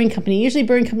 not the brewing company. Usually,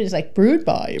 brewing company is like brewed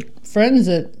by friends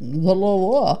at blah blah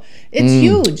blah. It's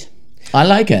huge. I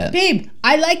like it, babe.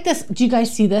 I like this. Do you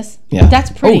guys see this? Yeah, that's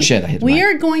pretty. Oh shit! I hit we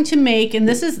are going to make, and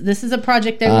this is a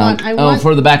project I want. I want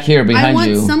for the back here behind you. I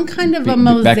want some kind of a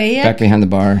mosaic back behind the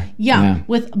bar. Yeah,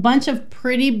 with a bunch of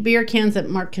pretty beer cans that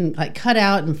Mark can like cut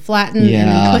out and flatten and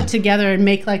then put together and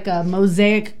make like a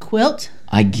mosaic quilt.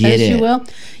 I get it. You will.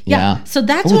 Yeah. So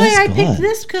that's why I picked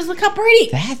this because look how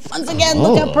pretty. Once again,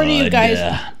 look how pretty you guys.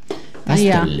 That's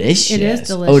delicious. It is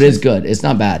delicious. Oh, it is good. It's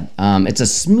not bad. It's a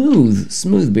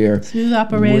smooth beer. Smooth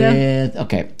operator.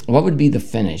 Okay, what would be the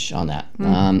finish on that?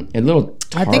 A little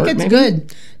tart, I think it's maybe?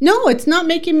 good. No, it's not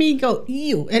making me go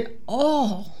ew at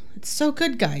all. It's so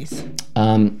good, guys.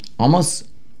 Almost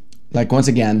like once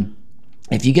again,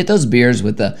 if you get those beers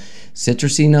with the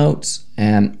citrusy notes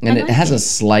and it has a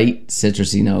slight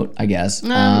citrusy note, I guess.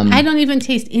 I don't even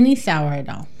taste any sour at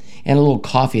all. And a little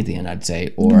coffee at the end, I'd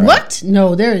say. Or what?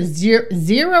 No, there is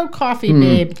zero coffee,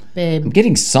 babe. I'm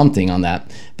getting something on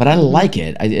that, but I like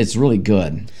it. It's really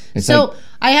good. It's so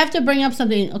I have to bring up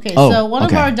something. Okay, so one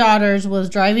of our daughters was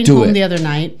driving home the other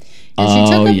night, and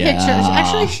she took a picture.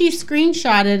 Actually, she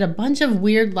screenshotted a bunch of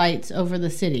weird lights over the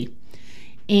city,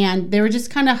 and they were just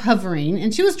kind of hovering.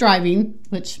 And she was driving,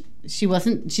 which she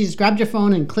wasn't. She just grabbed her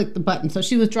phone and clicked the button. So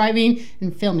she was driving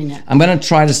and filming it. I'm gonna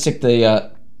try to stick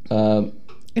the.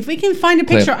 If we can find a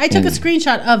picture, I took a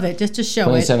screenshot of it just to show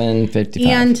 2755.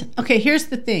 And okay, here's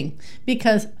the thing,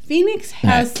 because Phoenix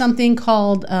has something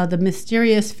called the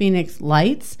Mysterious Phoenix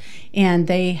Lights, and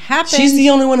they happened. She's the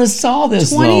only one who saw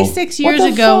this. 26 years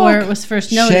ago, where it was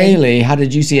first noted. Shaylee, how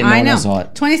did you see it? I know. Saw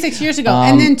it. 26 years ago,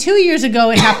 and then 2 years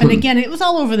ago, it happened again. It was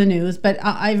all over the news, but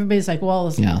everybody's like, "Well,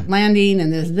 it's landing,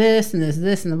 and there's this, and there's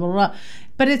this, and blah blah blah."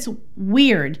 But it's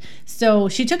weird. So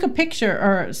she took a picture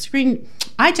or screen.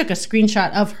 I took a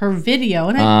screenshot of her video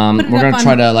and I put it up on we're gonna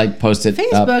try to like post it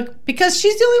Facebook because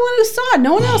she's the only one who saw it.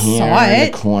 No one else saw it.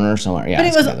 In the corner somewhere. Yeah, but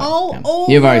it was all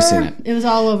over. You've already seen it. It was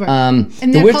all over. And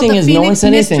the weird thing is, no one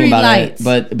said anything about it.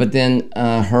 But then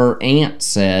her aunt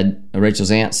said,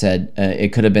 Rachel's aunt said,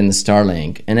 it could have been the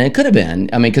Starlink, and it could have been.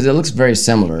 I mean, because it looks very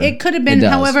similar. It could have been.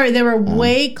 However, they were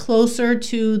way closer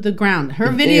to the ground.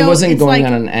 Her video. It wasn't going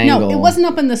on an angle. No, it wasn't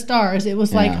up in the stars. It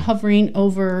was like hovering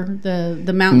over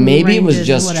the mountain. Maybe it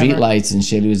was just streetlights, and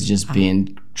Shady was just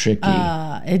being tricky.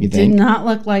 It did not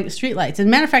look like streetlights. As a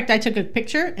matter of fact, I took a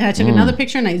picture, and I took another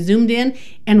picture, and I zoomed in,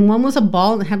 and one was a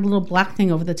ball, and it had a little black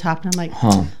thing over the top, and I'm like,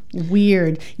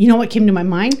 weird. You know what came to my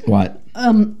mind? What?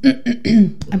 I'm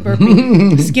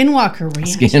burping. Skinwalker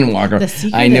Ranch. Skinwalker. The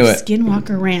secret I knew of it.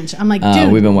 Skinwalker Ranch. I'm like,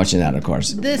 dude. We've been watching that, of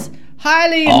course. This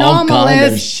highly All anomalous,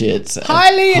 kind of shit.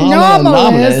 highly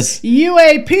anomalous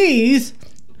UAPs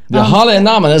The highly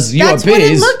anomalous UAPs. That's what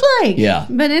it looked like. Yeah.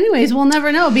 But anyways, we'll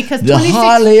never know because The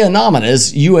highly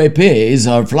anomalous UAPs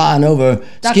are flying over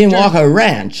Skinwalker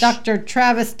Ranch. Dr.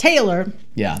 Travis Taylor.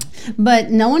 Yeah. But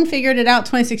no one figured it out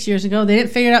 26 years ago. They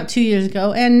didn't figure it out 2 years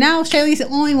ago. And now Shaylee's the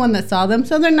only one that saw them.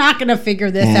 So they're not going to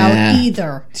figure this out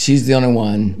either. She's the only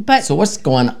one. But so what's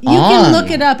going on? You can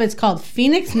look it up. It's called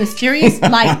Phoenix Mysterious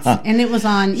Lights. And it was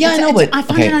on... Yeah, I know, but... I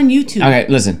found it on YouTube. Okay,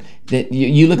 listen.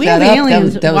 You look we that have up.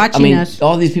 aliens watching us.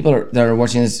 All these people that are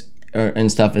watching this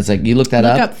and stuff, it's like you look that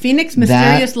up. Look up Phoenix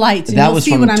Mysterious Lights and that you'll was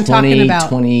see from what I'm talking about.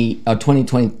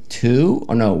 2022?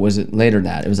 Or no, was it later than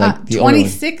that? It was like the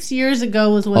 26 years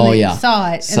ago was when they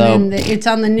saw it. So, and then it's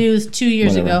on the news 2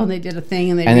 years ago. And they did a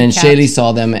thing and they then recapped. Shaylee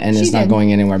saw them and it's not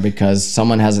going anywhere because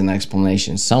someone has an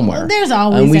explanation somewhere. There's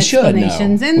always and we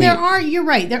explanations. And you're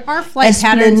right, there are flight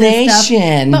patterns and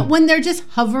stuff. But when they're just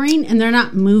hovering and they're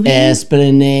not moving.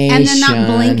 Explanation. And they're not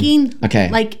blinking. Okay.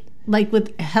 Like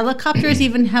with helicopters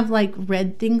even have like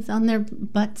red things on their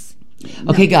butts.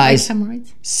 Okay, guys. Like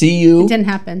hemorrhoids. See you. It didn't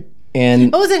happen.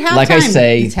 And was it halftime? Like I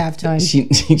say, it's halftime.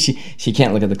 She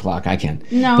can't look at the clock. I can.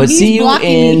 No, but he's see you blocking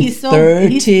in me. He's so,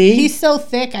 30. He's so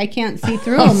thick I can't see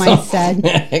through him. I said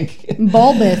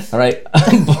bulbous. All right,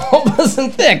 bulbous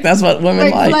and thick. That's what women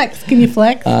like. Flex. Can you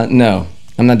flex? No,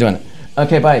 I'm not doing it.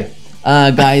 Okay, bye,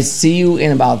 guys. See you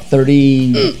in about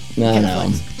 30.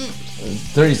 No,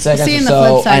 30 seconds see or you in so. the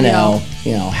flip side, I know.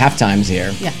 You know, halftime's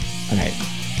here. Yeah. Okay.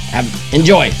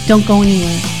 Enjoy. Don't go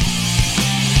anywhere.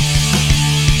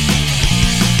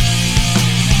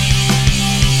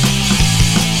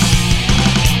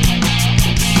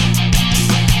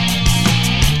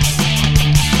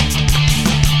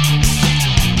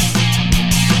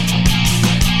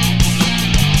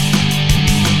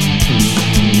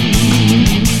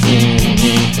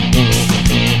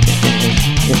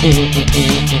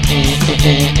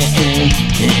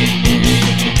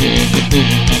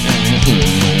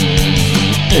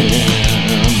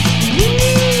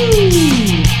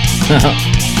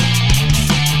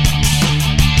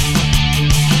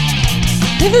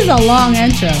 This is a long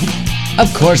intro.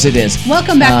 Of course it is.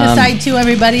 Welcome back to Side 2,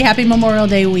 everybody. Happy Memorial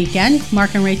Day weekend.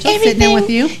 Mark and Rachel sitting in with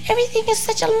you. Everything is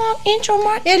such a long intro,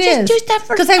 Mark. It is. Just do stuff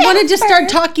for because I wanted to start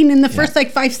talking in the first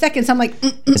 5 seconds. I'm like,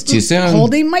 it's too soon.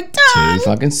 Holding my tongue. Too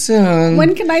fucking soon.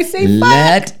 When can I say fuck?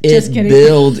 Let it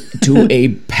build to a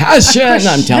passion,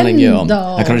 I'm telling you.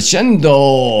 A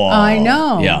crescendo. I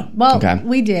know. Yeah. Well,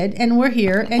 we did, and we're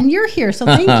here, and you're here, so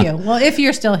thank you. Well, if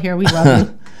you're still here, we love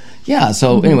you. Yeah,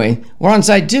 so anyway, we're on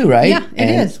side 2, right? Yeah, it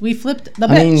is. We flipped the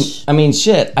bitch. I mean,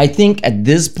 shit. I think at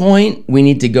this point we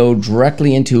need to go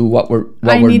directly into what we're.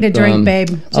 I need a drink,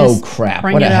 babe. Oh crap!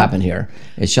 What happened here?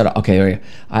 It shut off. Okay, here we go.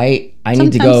 I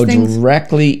need to go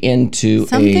directly into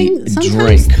a drink.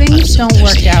 Sometimes things don't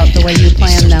work out the way you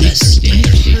plan them.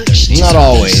 Not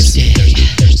always.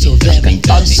 Someone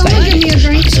give me a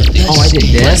drink. Oh, I did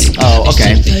this? Oh,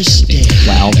 okay.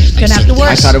 Wow. Gonna have to work.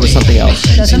 I thought it was something else.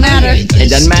 Doesn't matter. It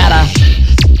doesn't matter.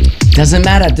 Doesn't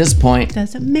matter at this point.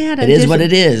 Doesn't matter. It is what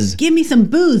it is. Give me some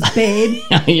booze, babe.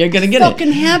 You're gonna get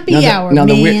Fucking happy hour, man.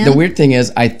 man. The weird thing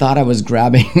is, I thought I was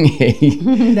grabbing a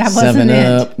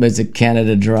 7-Up. It's a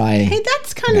Canada Dry. Hey,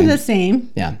 that's kind of the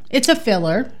same. Yeah. It's a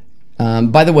filler.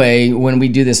 By the way, when we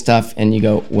do this stuff and you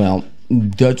go, well,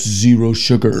 that's 0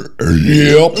 sugar.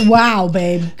 Yep. Wow,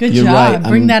 babe. Good You're job. right.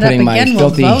 Bring that up again. again. We'll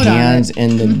Filthy vote hands on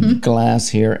it. in the glass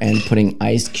here and putting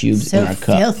ice cubes in our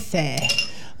cup. Filthy.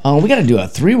 Oh, we got to do a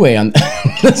 3-way on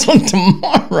this one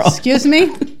tomorrow. Excuse me?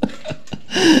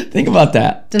 Think about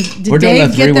that. Did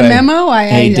Dave get the memo?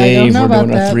 Hey, Dave, I don't know about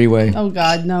we're doing a 3-way. Oh,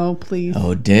 God, no, please.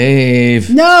 Oh, Dave.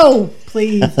 No,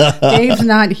 please. Dave's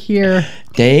not here.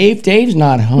 Dave's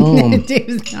not home.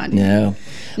 Dave's not here. No.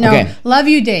 No, okay. love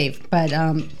you, Dave, but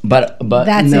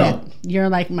that's it. You're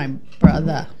like my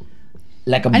brother.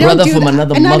 Like a brother from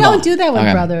another mother. And I don't do that with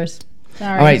brothers.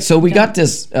 Sorry. All right, so we got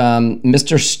this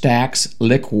Mr. Stack's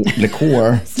liqueur.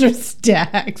 Mr.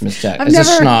 Stacks. It's a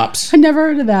schnapps. I've never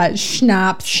heard of that.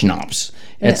 Schnapps. Schnapps.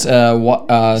 It's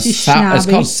it's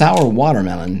called sour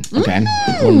watermelon. Okay,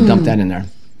 we'll dump that in there.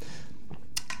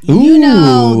 Ooh, you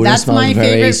know, that's my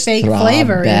very favorite fake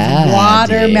flavor is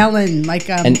watermelon. Like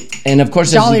and of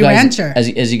course, Jolly Rancher.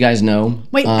 As you guys know.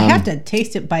 Wait, I have to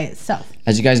taste it by itself.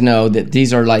 As you guys know, that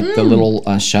these are like the little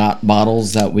shot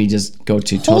bottles that we just go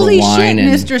to Total Holy Wine shit,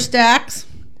 and Mr. Stacks.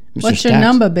 What's Stacks? your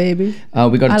number, baby?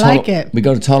 We go to We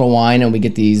go to Total Wine and we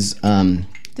get these.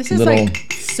 This is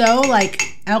like so like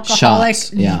alcoholic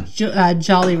shots, yeah.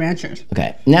 Jolly Ranchers.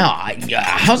 Okay, now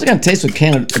how's it gonna taste with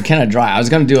Canada Dry? I was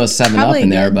gonna do a 7-Up in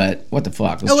there, good. but what the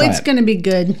fuck? Let's Oh, try it's it. gonna be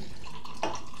good.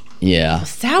 Yeah.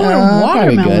 Sour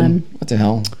probably watermelon. good. What the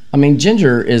hell? I mean,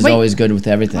 ginger is always good with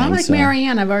everything. I like so.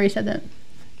 Marianne. I've already said that.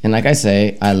 And like I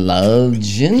say, I love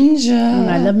ginger.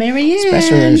 I love Marianne.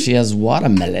 Especially when she has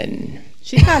watermelon.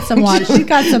 She got some water. She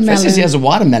got some melon. Especially she has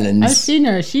watermelons. I've seen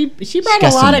her. She brought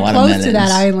got a lot some of clothes to that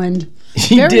watermelons. island.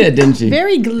 She did, didn't she?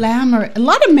 Very glamour. A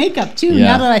lot of makeup too. Yeah.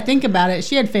 Now that I think about it,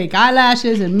 she had fake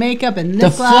eyelashes and makeup and The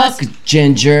lip gloss. fuck,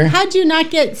 ginger? How'd you not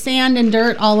get sand and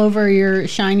dirt all over your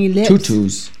shiny lips?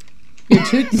 Tutus. Your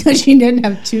No, she didn't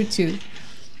have tutu.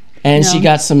 And No. she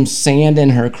got some sand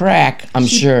in her crack, I'm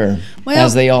sure, well,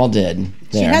 as they all did.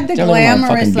 She There. had the They're living on a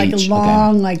glamorous, fucking like beach.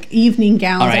 long, like evening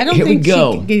gowns. All right, I don't here we think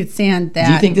go. she could get sand that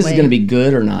Do you think this is way. going to be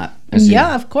good or not? Let's see.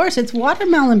 Yeah, of course. It's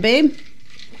watermelon, babe.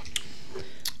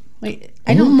 Wait,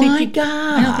 I Oh don't my think you,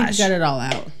 I don't think gosh. you got it all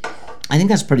out. I think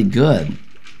that's pretty good.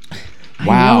 I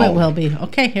Wow. know it will be.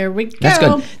 Okay, here we go. That's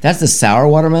good. That's the sour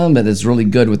watermelon, but it's really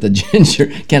good with the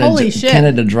ginger. Holy shit.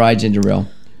 Canada Dry ginger ale.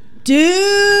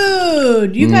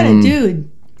 Dude, you got a dude.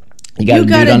 You got You a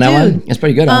got dude a on that dude. one? It's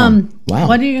pretty good. Wow.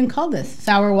 What are you going to call this?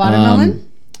 Sour watermelon?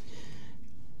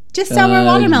 Just sour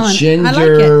watermelon. Ginger I like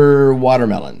it.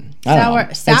 watermelon. I don't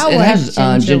know. Sour It has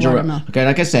ginger watermelon. Okay,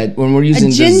 like I said, when we're A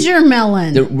using ginger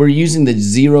melon. we're using the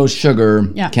zero sugar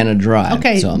Yeah. Canada Dry.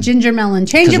 Okay, so, ginger melon.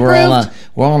 Change because approved.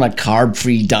 we're on a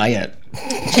carb-free diet.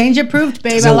 Change approved,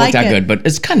 babe. It I doesn't like look that it. good, but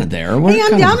it's kind of there. Hey,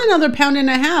 I'm down another 1.5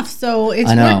 pounds, so it's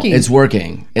I know working. it's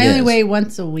working. It I only is. weigh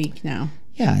once a week now.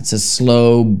 Yeah, it's a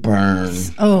slow burn.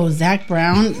 Oh, Zach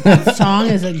Brown. That song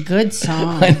is a good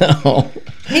song. I know.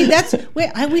 Hey,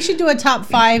 we should do a top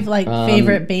 5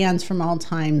 favorite bands from all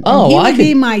time. Oh, he I would could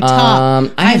be my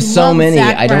top. I have so love many.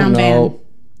 Zac I don't Brown know. band.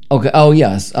 Okay. Oh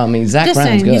yes. I mean, Zach Just Brown's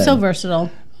saying, good. he's so versatile.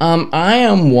 I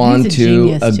am one He's a to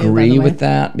genius, too, by the agree way. with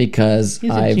that because He's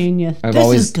a genius. I've This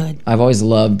always is good. I've always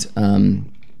loved the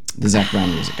Zach Brown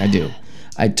music. I do.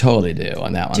 I totally do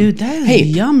on that one. Dude, that is hey,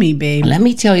 yummy, babe. let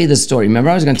me tell you the story.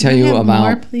 Remember, I was going to tell I you have about.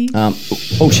 more, please?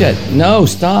 Oh shit! No,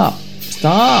 stop!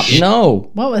 No!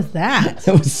 What was that?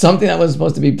 It was something that was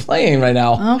supposed to be playing right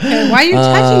now. Okay, why are you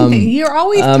touching things? You're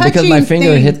always touching because my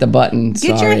finger things. hit the button.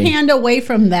 Get Sorry. your hand away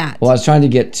from that. Well, I was trying to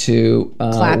get to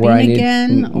Clapping where I need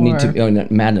again, to. or- Oh, no,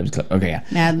 Mad Libs clip. Okay, yeah.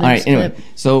 Mad All right. Libs Anyway, clip.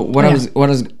 so what Oh, I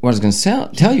yeah. was going to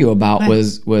tell you about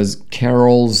was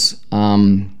Carol's.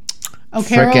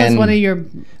 Carol is one of your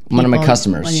one of my people,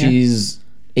 customers. one of your- She's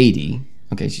 80.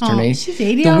 Okay, she turned 80. she's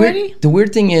 80 the already? Weird, the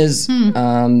weird thing is,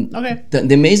 Okay.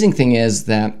 the amazing thing is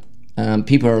that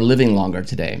people are living longer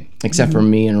today, except for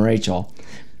me and Rachel.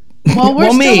 Well,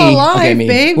 we're me. still alive, Okay, me.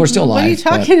 babe. We're still What are you alive,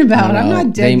 but talking about? I don't I'm know.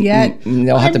 not dead yet.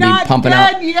 They'll have I'm to be not pumping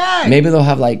dead out. yet. Maybe they'll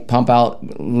have like pump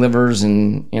out livers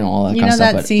and all that You kind know of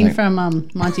stuff. that but, scene like, from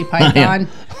Monty Python?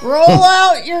 Roll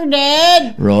out, you're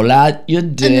dead. roll out your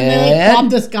And then they dead.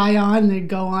 pop this guy on, and they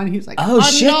go on. He's like, Oh I'm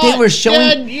shit! They not were showing.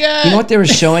 dead yet. You know what they were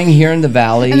showing here in the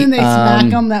valley? And then they smack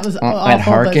him. That was at awful, but so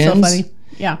Harkins funny.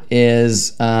 Yeah.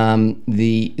 Is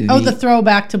The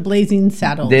throwback to Blazing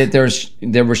Saddles.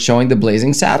 they were showing the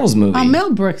Blazing Saddles movie.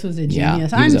 Mel Brooks was a Yeah,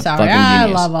 genius. he was I'm a sorry. fucking I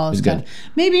genius. love all It was his stuff. good.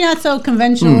 Maybe not so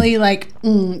conventionally,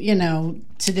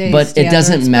 today's But it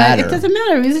doesn't standards, but matter. It doesn't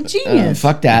matter. He's a genius.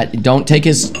 Fuck that! Don't take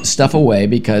his stuff away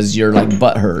because you're like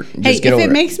butthurt. Just Hey, get if over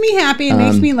it makes me happy and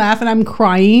makes me laugh and I'm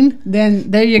crying, then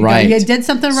there you Right. go. You did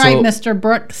something right, So- Mr.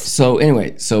 Brooks. So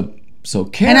anyway, so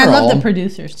Carol. And I love the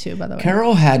producers too, by the way.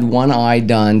 Carol had one eye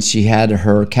done. She had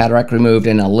her cataract removed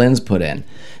and a lens put in.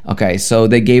 Okay, so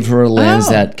they gave her a lens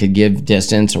Oh. that could give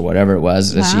distance or whatever it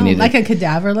was that she Wow, needed. like a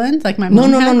cadaver lens, like my no,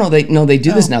 mom no, had? no, no. They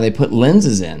do this Oh. now. They put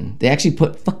lenses in. They actually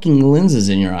put fucking lenses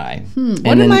in your eye.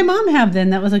 What did my mom have then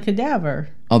that was a cadaver?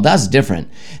 Oh, that's different.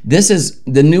 This is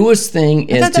the newest thing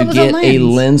is thought to that was a get a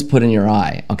lens. lens put in your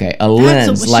eye. Okay, a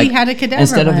lens. she Like had a cadaver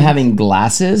instead of lens. having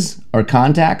glasses or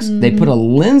contacts, they put a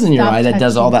lens in your Stop eye that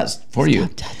does touching all me. that for you.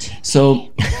 Stop touching So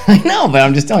I know, but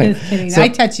I'm just telling you. Just kidding. So, I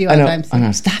touch you all I know, the time, so- I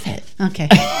know. Stop it. Okay.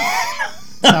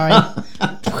 Sorry.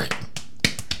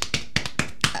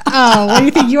 Oh, what do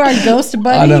you think you are, a ghost I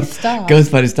buddy? know. Stop.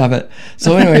 Ghost buddy, stop it.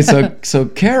 So anyway, so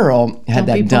Carol had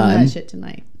Don't be that pulling done, that shit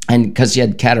tonight. and because she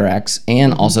had cataracts,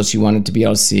 and also she wanted to be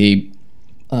able to see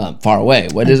far away.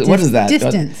 What is that?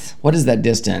 Distance. What is that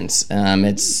distance?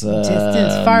 It's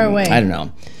Distance, far away. I don't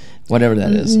know. Whatever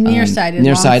that is. Nearsighted,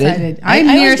 Nearsighted. long-sighted. I'm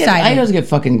I always nearsighted. I always get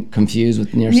fucking confused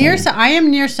with nearsighted. I am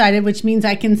nearsighted, which means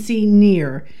I can see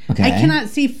near. Okay. I cannot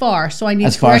see far, so I need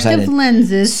That's corrective farsighted.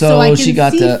 lenses so I can she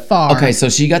got see the far. Okay, so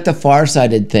she got the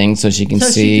far-sighted thing, so she can so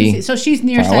see. she can see. So she's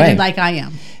away. nearsighted like I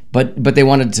am. But they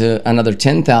wanted to another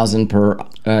 10,000 per,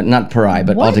 not per eye,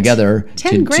 but What? altogether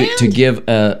 10 grand? to give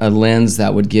a lens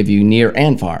that would give you near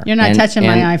and far. You're not And- touching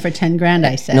and- my eye for 10 grand,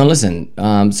 I said. No, listen.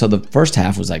 So the first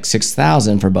half was like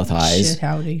 6,000 for both eyes Shit,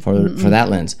 howdy. for that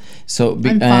lens. So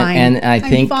I'm fine. and I I'm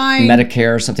think fine.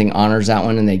 Medicare or something honors that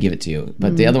one and they give it to you.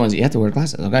 But the other ones you have to wear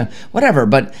glasses. Okay, whatever.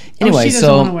 But Oh, anyway, she doesn't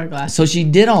so wanna wear glasses. so she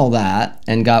did all that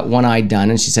and got one eye done,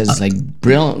 and she says it's like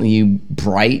brilliantly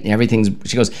bright and everything's.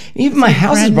 She goes, even my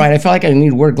house is brand- bright. I feel like I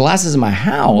need to wear glasses in my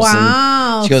house.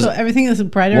 Wow. And she goes, so everything is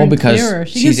brighter well, and because clearer.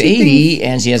 She she's can see 80 things-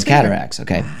 and she has cataracts.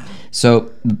 Okay, so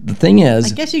the thing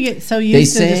is, I guess you get so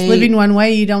used to just say- living one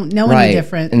way, you don't know any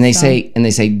different. And they so.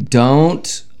 say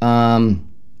don't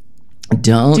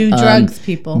don't Do drugs,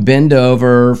 people. bend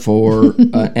over for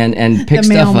and pick The stuff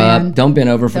mailman. up. Don't bend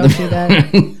over for Don't the do that.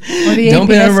 Or the don't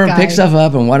bend APS over and guy. pick stuff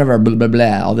up and whatever blah blah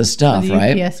blah all this stuff, The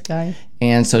right? UPS guy.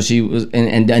 And so she was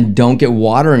and don't get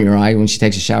water in your eye when she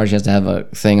takes a shower. She has to have a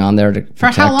thing on there to For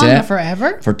protect how long? it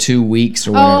Forever? for 2 weeks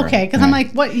or whatever. Oh, okay. Because I'm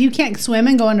like, what? You can't swim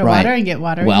and go underwater Right. and get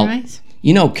water Well, in your eyes?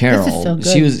 you know Carol. so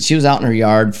good. She was out in her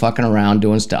yard fucking around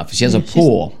doing stuff. She has a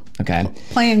pool. Okay.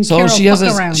 Playing So Carol she has fuck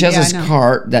this around. she has Yeah, I this know.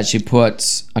 cart that she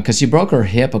puts because she broke her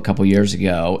hip a couple years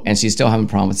ago and she's still having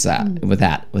problems with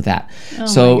that with that.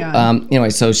 So Oh my God.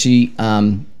 anyway, so she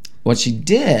what she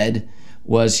did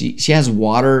was she has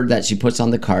water that she puts on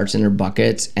the carts in her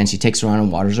buckets and she takes around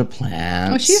and waters her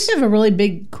plants. Oh, she used to have a really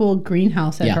big, cool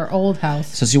greenhouse at Yeah. her old house.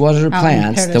 So she waters her Out in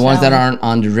plants, the Paradise ones that Valley. aren't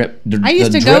on the I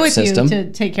used the to go drip with system. you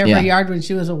to take care of Yeah. her yard when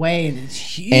she was away, and it's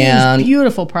huge, And-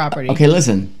 beautiful property. Okay,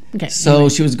 listen. Okay, So anyway.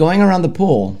 she was going around the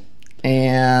pool,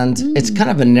 and it's kind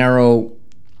of a narrow,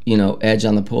 edge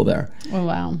on the pool there. Oh,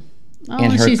 wow. Oh,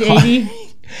 And her she's car- 80.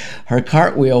 Her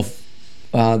cartwheel,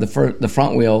 the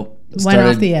front wheel Went started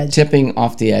off the edge. tipping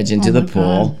off the edge into Oh the my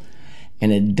pool, God.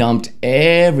 and it dumped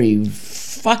every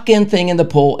fucking thing in the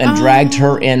pool and dragged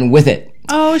her in with it.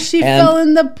 Oh, she And- fell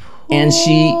in the pool. And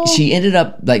she ended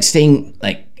up like staying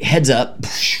like heads up.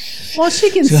 Well, she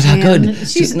can She goes, "How stand. good."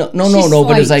 She's, No. she's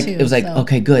But it was slight like too, so.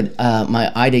 Okay, good.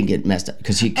 My eye didn't get messed up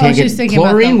because she can't she's get thinking about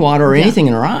chlorine the- water or yeah. anything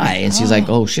in her eye, and she's like,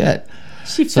 "Oh shit."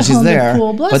 She So fell she's in there, the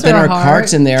pool. Bless but then her heart.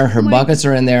 cart's in there, her Oh my- buckets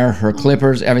are in there, her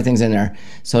clippers, everything's in there.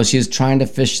 So she was trying to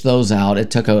fish those out.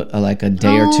 It took a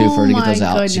day or two for her to get those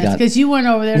out. She got. because you went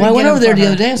over there. Well, I to went get over them there for the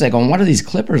her. other day. I was like, "Oh, what are these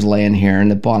clippers laying here in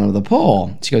the bottom of the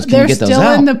pool?" She goes, "Can They're you get those still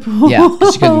out?" in the pool? Yeah,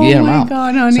 she couldn't get them Oh my out.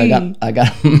 God, So honey. I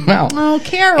got them out. Oh,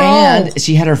 Carol. And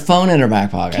she had her phone in her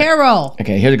back pocket. Carol.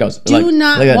 Okay, here it goes. Do Look,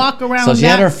 not look at it. walk around. So she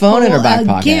had that her phone in her pool back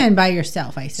pocket. again by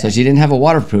yourself. I said. So she didn't have a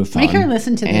waterproof phone. Make her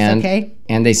listen to this, okay?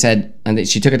 And they said,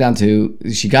 she took it down to,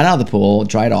 she got out of the pool,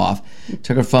 dried off,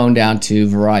 took her phone down to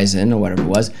Verizon or whatever it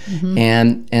was, Mm-hmm.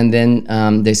 and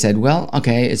then they said, well,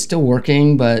 okay, it's still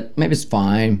working, but maybe it's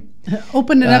fine.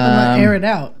 Open it up and air it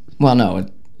out. Well, no,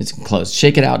 it's closed.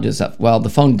 Shake it out, do stuff. Well, the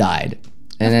phone died.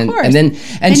 And course. then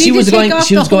They she need to was take going off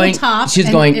she the was whole going top she was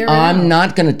and going air it I'm out.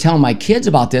 not going to tell my kids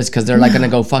about this because they're like going to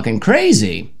go fucking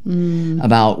crazy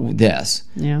about this.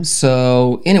 Yeah.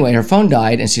 So anyway, her phone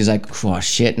died and she's like, oh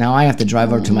shit, now I have to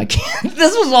drive over to my kids.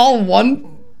 This was all one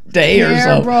day or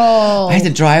so. Carol. I had to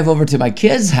drive over to my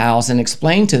kids' house and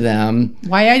explain to them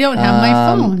Why I don't have my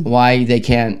phone? why they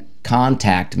can't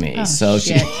contact me. Oh, so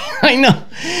shit. she I know.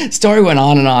 Story went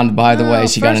on and on. By the way,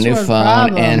 she got a first new world phone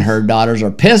problems. and her daughters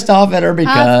are pissed off at her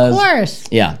because Of course.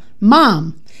 yeah.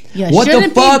 Mom. You What the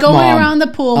shouldn't fuck, be going Mom? around the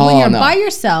pool Oh, when you're no. by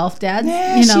yourself. Dad's,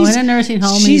 Yeah, in she's- a nursing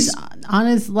home. she's- He's on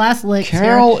his last licks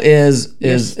Carol here. is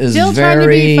Still very trying to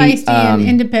be feisty and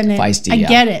independent. Feisty, I yeah.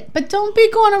 get it. But don't be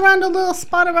going around a little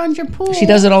spot around your pool. She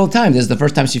does it all the time. This is the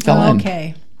first time she fell in.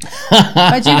 Okay.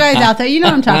 But you guys out there, you know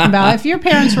what I'm talking about. If your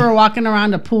parents were walking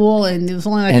around a pool and it was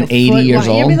only like And a 80 foot years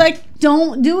long, you'd be old? like,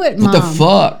 don't do it, Mom. What the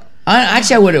fuck? I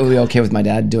would be okay with my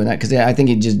dad doing that because I think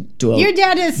he'd just do a Your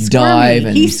dad is dive squirmy.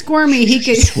 and He's squirmy. He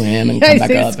could swim and I come back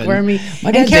say up. Squirmy. My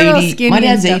And dad's Carol's 80. skinny My and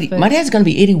dad's stuff, 80. but- My dad's going to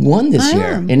be 81 this year,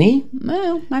 am. isn't he?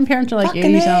 Well, my parents are like Fucking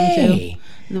 80 something A.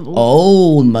 too.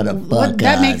 Old motherfucker. What,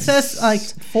 that makes us like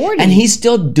 40. And he's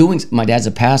still doing. My dad's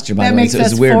a pastor, by that the way. makes So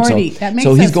us it's weird. 40. So, That makes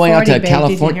so he's us going 40, out to babe. Did you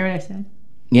California. hear what I said?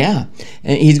 Yeah,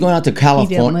 and he's going out to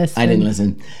California. listen. I didn't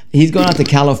listen. He's going out to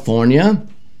California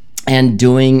and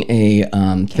doing a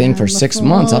thing for 6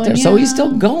 months out there. So he's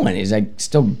still going. He's like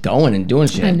still going and doing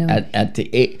shit know. at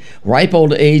the ripe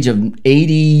old age of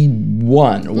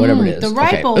 81 or whatever it is. The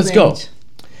ripe Okay, old let's go. age.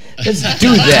 Let's do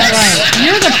this. Right.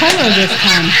 You're the polar this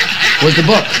time. Where's the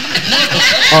book?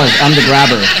 Oh, I'm the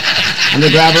grabber. I'm the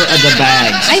grabber of the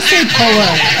bags. I say polar.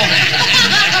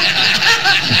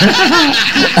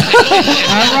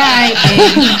 All right,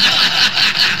 babe.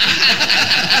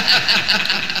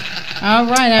 All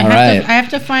right. I have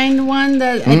to find one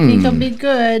that I think will be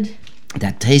good.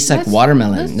 That tastes like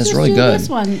watermelon. That's really good. This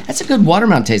one. That's a good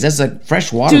watermelon taste. That's like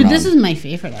fresh watermelon. Dude, this is my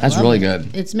favorite. That's really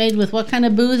good. It's made with what kind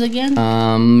of booze again?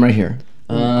 Right here.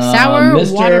 Sour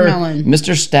watermelon.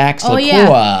 Mr. Stack's liqueur.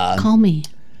 Yeah. Call me.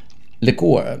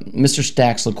 Liqueur. Mr.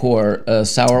 Stack's liqueur,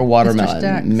 sour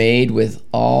watermelon, made with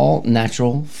all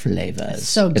natural flavors.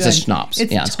 So good. It's a schnapps.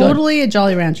 It's totally a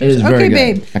Jolly Rancher. It is very good.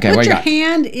 Babe. Okay, put your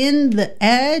hand in the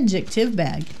adjective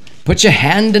bag. Put your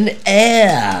hand in the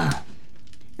air.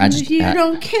 You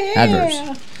don't care.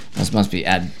 Adverbs. This must be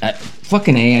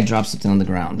fucking A. I dropped something on the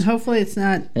ground. Hopefully it's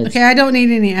not. Okay, I don't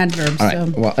need any adverbs. All right.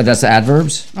 So. Well, that's the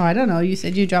adverbs. Oh, I don't know. You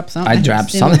said you dropped something. I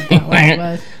dropped something. All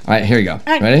right, here you go.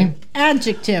 Ready?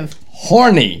 Adjective.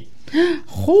 Horny.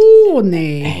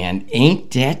 Horny. And ain't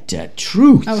that the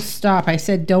truth? Oh, stop. I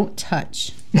said don't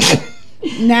touch.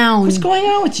 Noun. What's going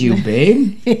on with you,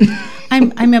 babe?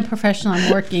 I'm a professional.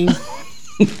 I'm working.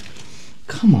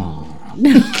 Come on.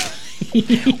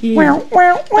 Wow,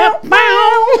 wow, wow,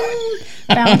 wow.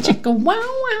 Bow, chicka, wow,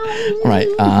 wow. All right.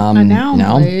 A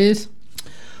noun, please.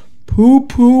 Poo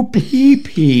poo pee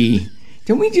pee.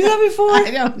 Didn't we do that before? I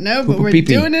don't know, but we're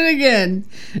doing it again.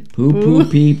 Poo poo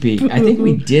pee pee. I think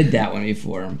we did that one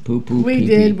before. Poo poo pee pee. We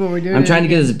did, but we're doing it I'm trying to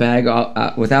get this bag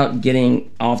off, without getting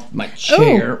off my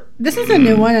chair. Oh, this is a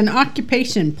new one, an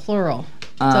occupation, plural.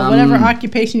 So whatever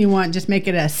occupation you want, just make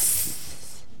it a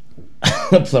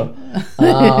plural.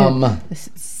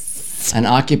 An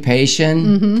occupation.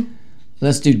 Mm-hmm.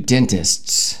 Let's do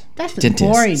dentists. That's a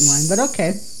boring one, but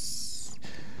okay.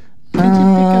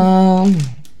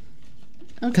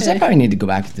 Because I probably need to go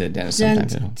back to the dentist sometime.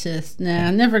 Dentist. Nah,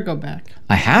 never go back.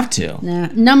 I have to. Nah.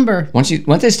 Number. Once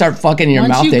they start fucking in your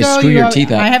mouth, they screw your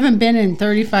teeth up. I haven't been in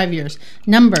 35 years.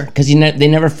 Number. Because they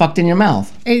never fucked in your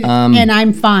mouth. And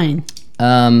I'm fine.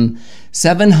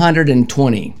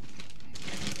 720.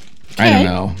 Okay. I don't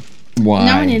know why.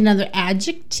 Now I need another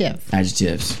adjective.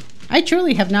 Adjectives. I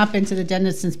truly have not been to the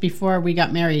dentist since before we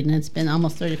got married, and it's been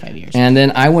almost 35 years. And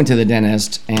then I went to the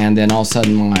dentist, and then all of a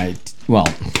sudden I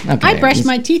brush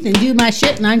my teeth and do my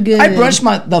shit, and I'm good. I brush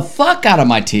the fuck out of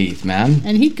my teeth, man.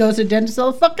 And he goes to the dentist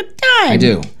all the fucking time. I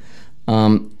do.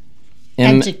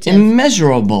 Adjective.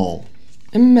 Immeasurable.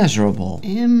 Immeasurable.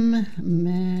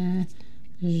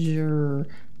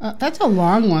 That's a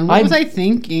long one. What was I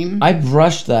thinking? I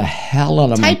brushed the hell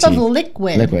out of my teeth. Type of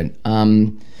liquid. Liquid.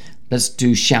 Let's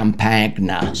do champagne.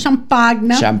 Champagne.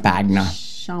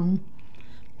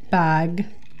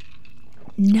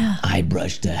 No. I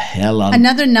brushed the hell out.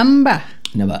 Another number.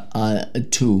 Number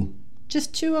 2.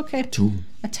 Just 2, okay. 2.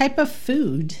 A type of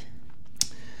food.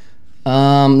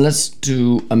 Let's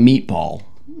do a meatball.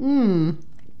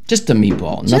 Just a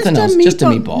meatball. Nothing else. Just a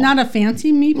meatball. Not a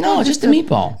fancy meatball. No, just a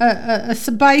meatball. A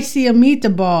spicy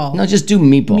meatball. No, just do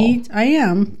meatball. Meat. I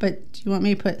am, but do you want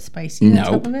me to put spicy on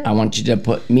top of it? I want you to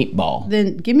put meatball.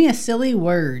 Then give me a silly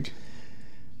word.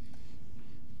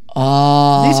 These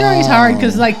are always hard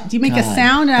because, do you make a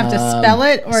sound and I have to spell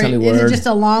it, or is it just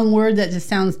a long word that just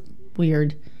sounds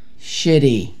weird?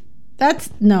 Shitty. That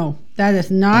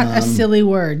is not a silly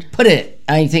word. Put it.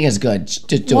 I think it's good. Just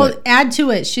do it. Well, add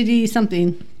to it. Shitty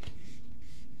something.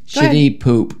 Shitty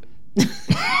poop.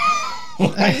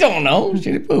 I don't know.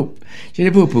 Shitty poop.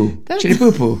 Shitty poo poo. Shitty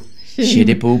poo poo.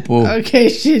 Shitty poo poo. Okay,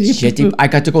 shitty poo poo. I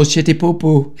got to go shitty poo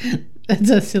poo. That's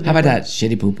a silly How about word. that?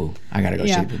 Shitty poo poo. I gotta go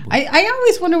shitty poo poo. I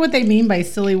always wonder what they mean by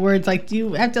silly words. Do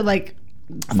you have to find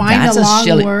a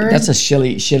long word? That's a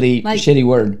shitty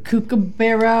word.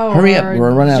 Kookaburra. Hurry up,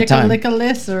 we're running out of time.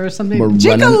 Jickalicalis or something. We're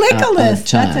running out of Jickalicalis.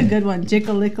 time. That's a good one.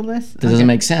 Jickalicalis. That doesn't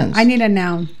make sense. I need a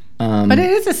noun. But it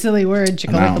is a silly word,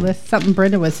 jickalicalis. Something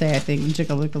Brenda would say, I think,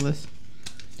 jickalicalis.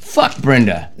 Fuck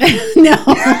Brenda. No.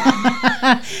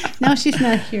 No, she's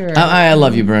not here. I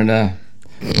love you, Brenda.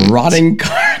 Rotting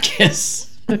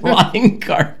carcass. Rotting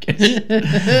carcass.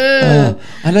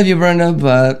 I love you, Brenda,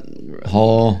 but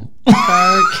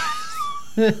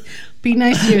Be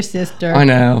nice to your sister. I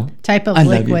know. Type of I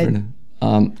liquid. love you,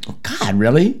 Brenda. God,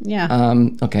 really? Yeah.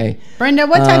 Okay. Brenda,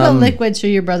 what type of liquid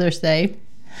should your brother say?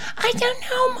 I don't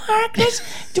know, Marcus.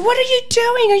 What are you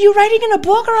doing? Are you writing in a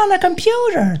book or on a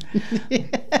computer?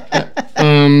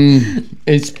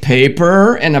 It's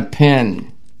paper and a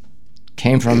pen.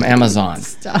 Came from Amazon.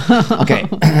 Stop. Okay.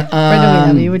 Brenda, we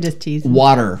love you. We're just teasing.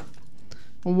 Water.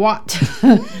 What?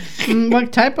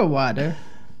 What type of water?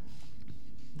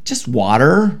 Just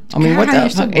water. I mean, what the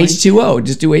fuck? H2O.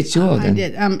 Just do H2O then. I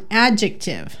did.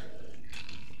 Adjective.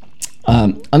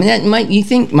 I mean, you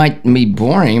think might be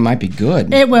boring. It might be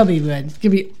good. It will be good. It's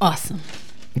gonna be awesome.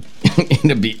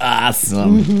 It'll be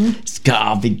awesome. It's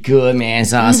gonna be good, man.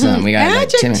 It's awesome. We got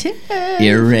adjective.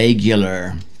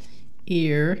 Irregular.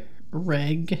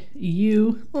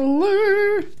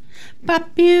 irregular,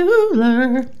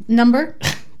 popular. Number?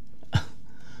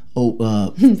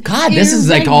 Oh, God, this is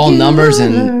like all numbers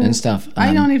and stuff.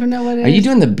 I don't even know what it is. Are you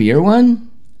doing the beer one?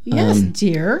 Yes,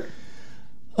 dear.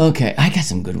 Okay, I got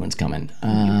some good ones coming.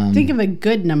 Think of a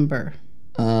good number.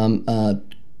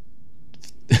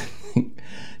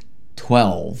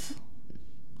 12.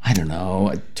 I don't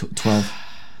know. 12.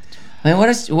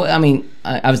 I mean,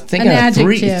 I was thinking An of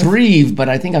adjective. three, but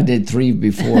I think I did three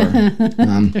before.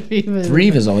 Three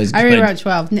is always good. I rewrote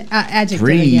 12. Adjective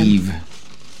again. Three.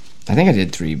 I think I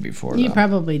did three before. You though.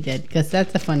 probably did, because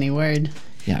that's a funny word.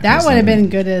 Yeah, That 'cause would have been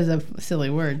good as a silly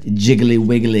word. jiggly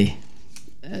wiggly.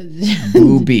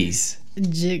 Boobies.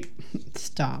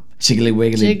 Stop. Jiggly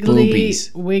wiggly Jiggly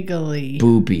boobies. wiggly.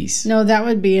 Boobies. No, that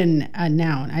would be a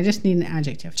noun. I just need an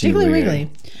adjective. Jiggly Jiggly wiggly.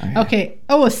 wiggly. Okay.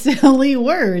 Oh, a silly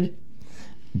word.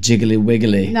 Jiggly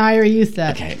wiggly. No, I already used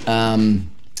that. Okay.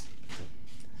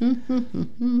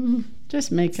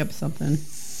 Just make up something.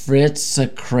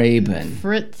 Fritz-a-Kraben.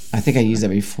 Fritz. I think I used that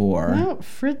before. No,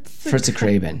 Fritz.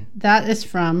 Fritz-a-Kraben. That is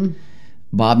from.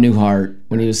 Bob Newhart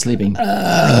when he was sleeping.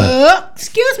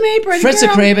 Excuse me, pretty girl.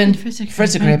 Fritz-a-Kraben. Fritz-a-Kraben.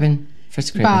 Fritz-a-Kraben.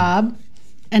 Fritz-a-Kraben. Bob.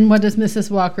 And what does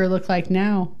Mrs. Walker look like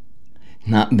now?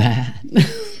 Not bad.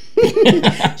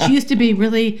 She used to be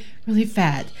really, really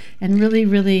fat and really,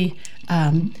 really,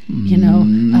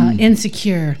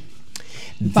 insecure.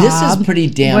 This is Bob, pretty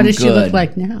damn what does good. she look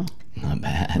like now? Not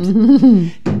bad.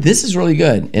 This is really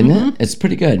good, isn't it? It's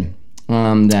pretty good.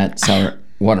 That sour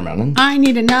watermelon. I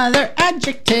need another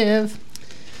adjective.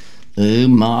 Oh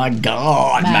my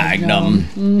God, Magnum.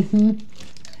 Mm-hmm.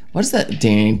 What's that?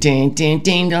 Ding ding ding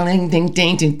ding ding ding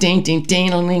ding ding ding ding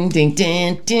ding ding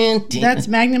ding ding. That's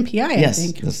Magnum PI, yes, I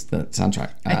think. that's the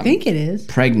soundtrack. I think it is.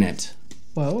 Pregnant.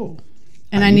 Whoa.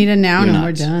 And I need a noun You're and not.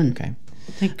 we're done. Okay.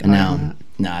 Thank God. A noun.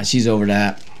 Nah, she's over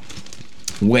that.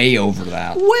 Way over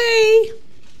that. Way.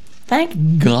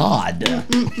 Thank God.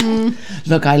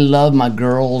 Look, I love my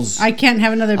girls, I can't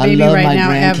have another I baby love right my now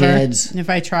grandkids. ever. If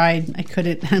I tried, I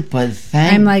couldn't. but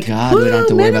thank I'm like, God we don't have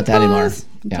to worry about that anymore. menopause.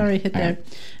 Yeah. Sorry, hit All there.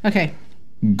 right. Okay.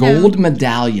 Gold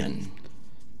medallion.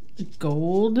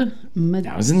 Gold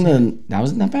That was in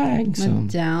the bag. So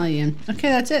medallion. Okay,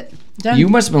 that's it. Done. you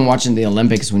must have been watching the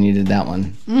Olympics when you did that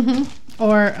one.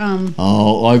 or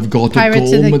Oh, I've got a Pirates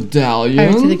gold of the- medallion.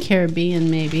 Pirates of the Caribbean,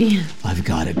 maybe. I've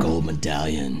got a gold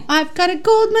medallion. I've got a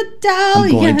gold I'm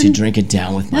medallion. going to drink it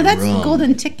down with my No, that's rum.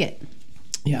 golden ticket.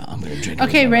 Yeah, I'm going to drink it.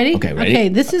 Okay, with my ready? rum. Okay, ready? Okay,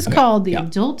 this is Okay, called the yeah.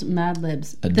 Adult Mad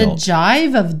Libs. Adult. The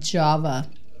Jive of Java.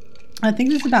 I think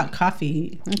this is about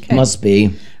coffee. Okay. Must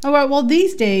be. All right, well,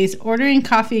 these days, ordering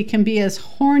coffee can be as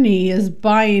horny as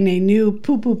buying a new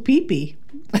poo-poo pee-pee.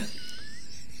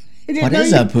 What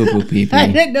is a poo poo pee I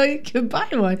pee? didn't know you could buy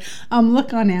one.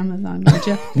 Look on Amazon, would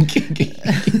you?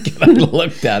 Can I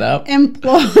look that up?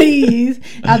 Employees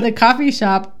at the coffee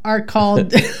shop are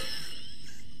called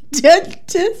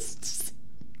dentists.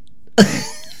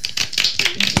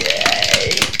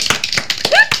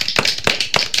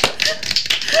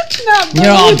 Not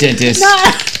You're all baristas- dentists.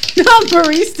 Not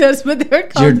baristas, but they're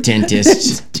called You're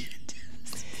dentists.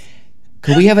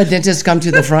 Could we have a dentist come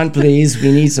to the front, please?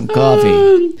 We need some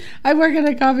coffee. I work at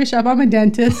a coffee shop. I'm a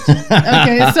dentist.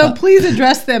 Okay, so please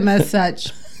address them as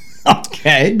such.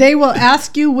 Okay. They will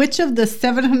ask you which of the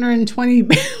 720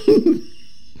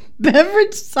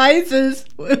 beverage sizes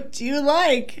would you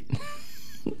like?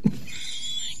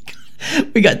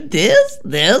 We got this.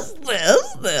 I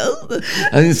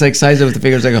think it's like size it with the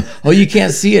fingers. I go, oh, you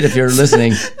can't see it if you're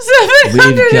listening.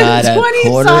 We've got a 720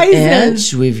 quarter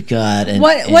sizes. inch. We've got an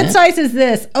What inch. size is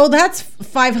this? Oh, that's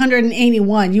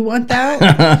 581. You want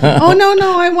that? Oh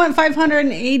no, I want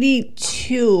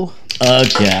 582.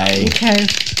 Okay. Okay.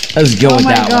 Let's go Oh with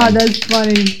my that God, one. that's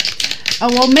funny. Oh,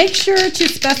 well, make sure to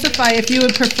specify if you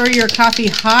would prefer your coffee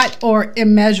hot or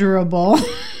immeasurable.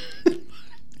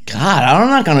 God, I'm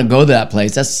not going to go to that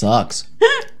place. That sucks.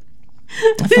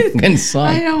 That fucking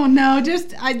sucks. I don't know.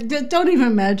 Don't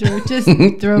even measure. Just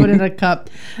throw it in a cup.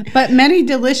 But many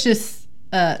delicious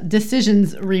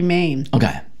decisions remain.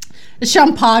 Okay.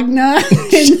 Champagne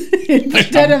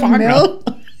instead of Champagne. milk.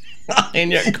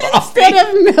 In your coffee. Instead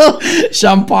of milk.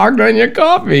 Champagne in your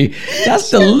coffee. That's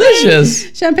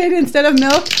delicious. Champagne instead of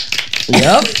milk.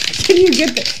 Yep.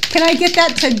 Can I get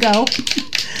that to go?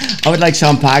 I would like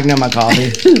champagne in my coffee.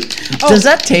 Does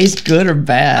that taste good or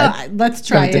bad? Let's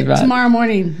try Don't think it about it. tomorrow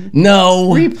morning.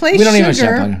 No. Replace we don't even have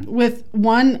sugar champagne. with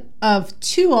one of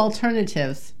two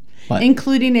alternatives, What?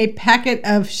 including a packet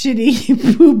of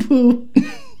shitty poo-poo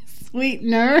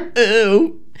sweetener,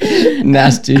 Ew.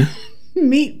 Nasty.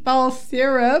 meatball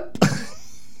syrup,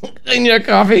 in your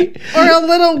coffee. Or a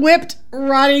little whipped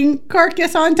rotting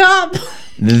carcass on top.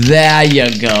 There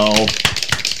you go.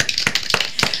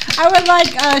 I would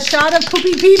like a shot of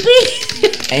poopy pee-pee.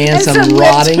 And some whipped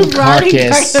rotting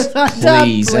carcass, on top,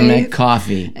 please, and that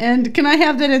coffee. And can I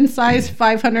have that in size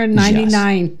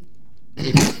 599?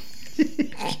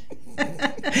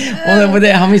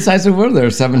 Well, how many sizes were there?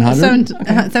 700?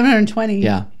 720.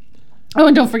 Yeah. Oh,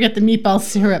 and don't forget the meatball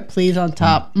syrup, please, on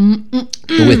top.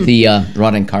 With the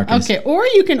rotting carcass. Okay, or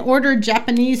you can order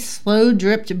Japanese slow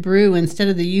dripped brew instead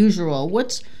of the usual,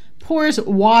 which pours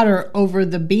water over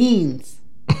the beans.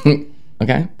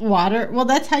 Okay. Water? Well,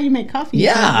 that's how you make coffee.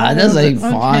 Yeah, that's like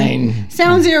fine.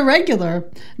 Sounds irregular,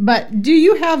 but do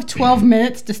you have 12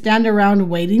 minutes to stand around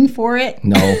waiting for it?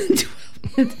 No.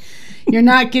 You're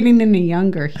not getting any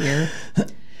younger here.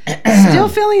 Still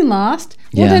feeling lost?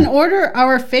 Well, then order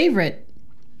our favorite.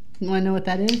 You want to know what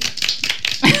that is?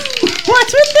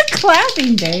 What's with the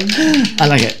clapping, babe? I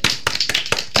like it.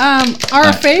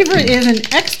 Our favorite is an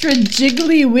extra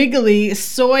jiggly wiggly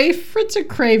soy fritzer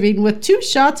craving with 2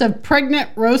 shots of pregnant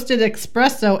roasted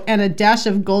espresso and a dash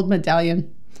of gold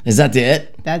medallion. Is that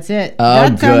it? That's it. Oh,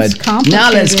 that sounds good. complicated.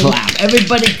 Now let's clap.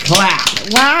 Everybody clap.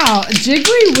 Wow,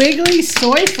 jiggly wiggly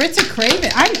soy fritzer craving.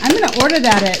 I'm gonna order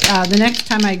that at the next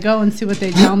time I go and see what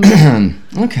they tell me.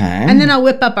 Okay. And then I'll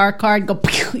whip up our card. Go.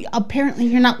 Pew, apparently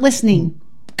you're not listening.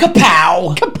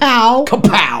 Kapow! Kapow!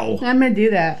 Kapow! I'm gonna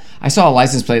do that. I saw a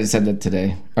license plate that said that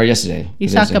today or yesterday. You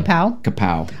saw yesterday. kapow?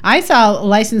 Kapow. I saw a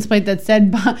license plate that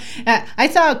said. I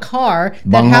saw a car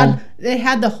that Bunghole?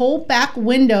 had the whole back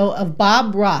window of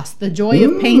Bob Ross, The Joy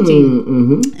of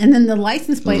Painting, and then the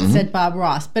license plate said Bob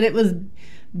Ross, but it was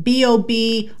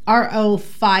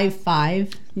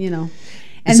BOBRO55. You know.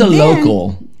 It's a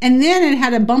local. And then it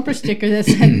had a bumper sticker that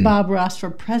said Bob Ross for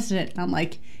president. And I'm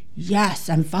like, yes,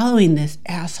 I'm following this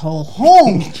asshole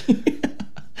home.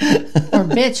 Or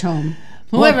bitch home.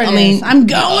 Whoever it is. I'm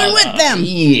going with them.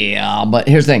 Yeah, but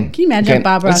here's the thing. Can you imagine if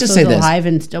Bob Ross was say this. alive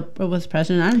and still was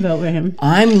president? I'd vote for him.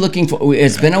 I'm looking for,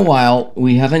 it's been a while.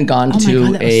 We haven't gone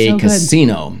to that was a so good.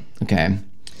 casino. Okay.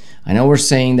 I know we're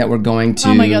saying that we're going to.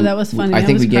 Oh my God, that was funny. I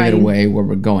think we gave it crying. away where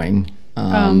we're going.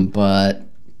 But.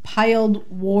 Piled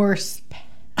Wars.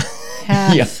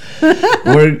 Yeah.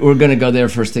 we're going to go there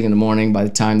first thing in the morning. By the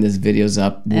time this video's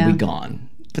up, we'll be gone.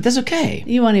 But that's okay.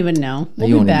 You won't even know. We'll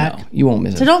You be won't back. even know. You won't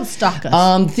miss it. So don't stalk us.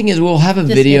 The thing is, we'll have a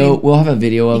video. kidding. We'll have a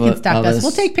video of You can stalk us. us.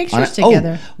 We'll take pictures on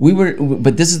together.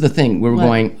 But this is the thing. We were What?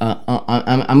 going.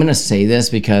 I'm going to say this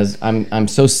because I'm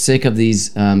so sick of these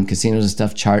casinos and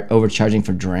stuff overcharging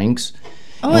for drinks.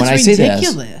 Oh, And it's when I say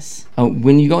ridiculous.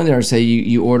 when you go in there, say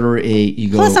you order you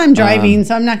go. Plus, I'm driving,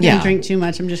 so I'm not going to yeah. drink too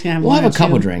much. I'm just going to have We'll one have or a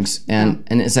couple two. drinks, and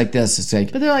it's like this. It's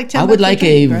like, But they're like 10 I would bucks a like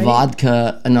a drink, right?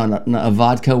 vodka. No, a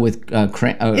vodka with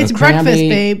It's a breakfast,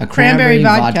 babe. A Cranberry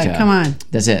vodka. Come on.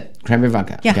 That's it. Cranberry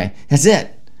vodka. Yeah. Okay, that's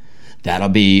it. That'll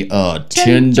be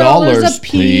 $10 $10 a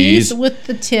piece please. with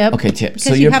the tip. Okay, tip. Because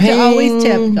So you you're have paying. to always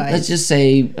tip, guys. Let's just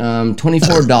say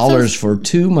 $24 for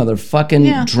 2 motherfucking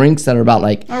Yeah. drinks that are about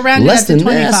like Or round it less up to than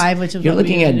 25, this. which is You're what we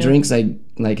looking at usually do. drinks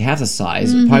like half the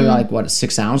size, probably like what, a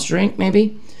 6-ounce drink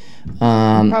maybe.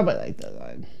 Probably like that.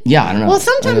 Yeah, I don't know. Well, I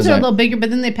think sometimes it's they're a like- little bigger, but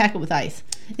then they pack it with ice.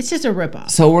 It's just a ripoff.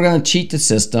 So we're gonna cheat the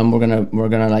system. We're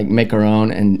gonna like make our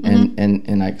own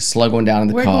and like slug one down in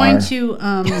the We're car. going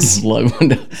to slug one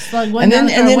down. slug one And down.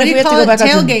 then What if do we you have to call go it? back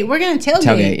out to- Tailgate. We're going to tailgate,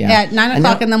 Tailgate, yeah. at 9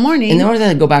 o'clock in the morning. And then we're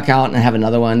gonna go back out and have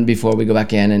another one before we go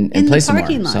back in and in play the some more.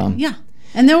 parking lot. So. Yeah.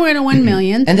 And then we're going to 1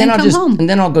 million And then I'll come just home. and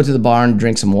then I'll go to the bar and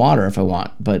drink some water if I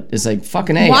want. But it's like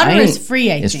fucking A. Water I ain't- is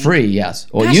free, I It's think. free, yes.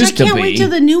 Well, Gosh, it used I can't to wait be. till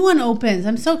the new one opens.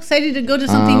 I'm so excited to go to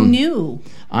something new.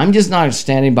 I'm just not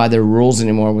standing by their rules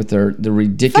anymore with the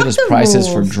ridiculous Fuck the prices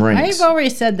rules. for drinks. I've already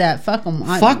said that. Fuck them.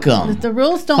 Fuck 'em. If the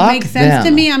rules don't Fuck make sense to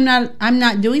them. me, I'm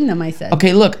not doing them. I said.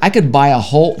 Okay, look, I could buy a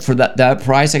whole for that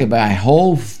price. I could buy a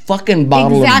whole fucking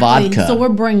bottle Exactly. of vodka. So we're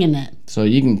bringing it. So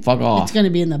you can fuck off. It's going to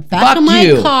be in the back Fuck of my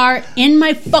you. car, in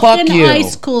my fucking you.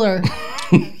 ice cooler.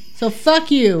 So fuck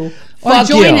you. Or Fuck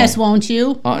join you. us, won't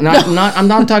you? I'm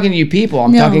not talking to you people.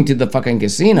 I'm No. talking to the fucking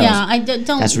casinos. Yeah, don't.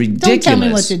 That's Don't tell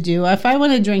me what ridiculous. to do. If I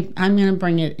want to drink, I'm going to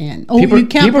bring it in. Oh, People- you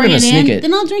can't people are bring it gonna in? sneak it.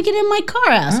 Then I'll drink it in my car,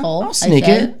 asshole. I'll sneak I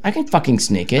said. it. I can fucking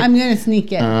sneak it. I'm going to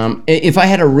sneak it. If I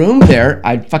had a room there,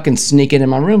 I'd fucking sneak it in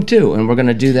my room too. And we're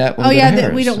gonna do that. When Oh we go yeah, to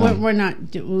we Harris, don't. so. We're not.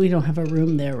 We don't have a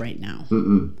room there right now.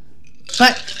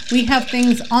 But we have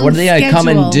things on. What are they gonna schedule. come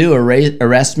and do?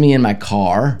 Arrest me in my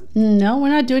car? No, we're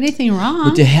not doing anything wrong.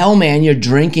 What the hell, man? You're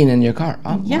drinking in your car.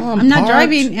 Oh, Yeah, well, I'm not parked.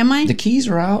 driving, am I? The keys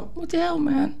are out. What the hell,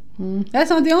 man? That's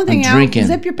not the only thing I'm out. drinking.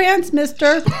 Zip your pants, mister.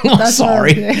 Oh, That's what I'm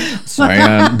sorry. saying. Sorry.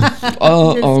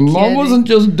 I kidding. wasn't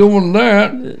just doing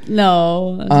that.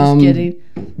 No, I'm just kidding.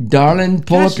 darling,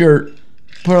 pull up your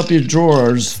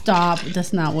drawers. Stop.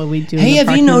 That's not what we do. in Hey, the have you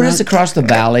parking noticed lot. across the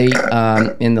valley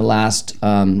in the last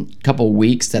couple of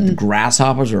weeks that the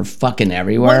grasshoppers are fucking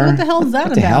everywhere? What the hell is that about?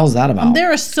 What the hell is that about?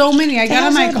 There are so many. I got hell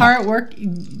in is my that car about? at work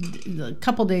a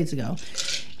couple days ago,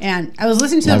 and I was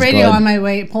listening to the That's radio good. on my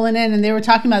way pulling in, and they were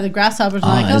talking about the grasshoppers.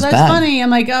 I'm like, oh, it's that's bad. funny. I'm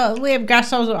like, oh, we have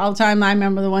grasshoppers all the time. I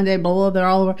remember the one day, blah, blah, they're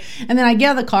all over. And then I get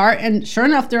out of the car, and sure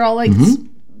enough, they're all like,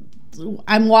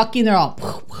 I'm walking, they're all,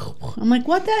 I'm like,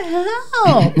 what the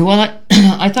hell? Well,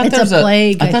 I thought It's there was a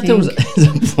plague, I thought there was a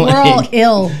plague. We're all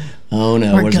ill. Oh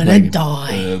no, We're where's the gonna plague?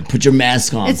 die. Put your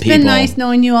mask on, It's people. been nice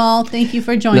knowing you all. Thank you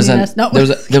for joining Listen, us. No,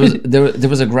 there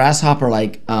was a grasshopper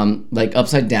like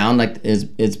upside down, like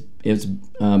its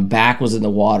back was in the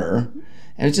water,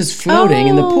 and it's just floating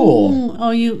in the pool.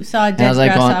 Oh, you saw a dead And I was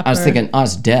like, grasshopper. I was thinking, oh,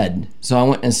 it's dead. So I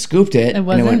went and scooped it, and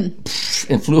it went pfft,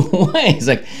 and flew away. It's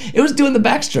like it was doing the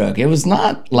backstroke. It was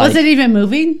not like. Was it even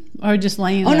moving or just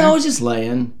laying Oh there? no, it was just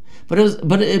laying. But it was, it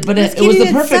was getting the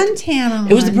its perfect. suntan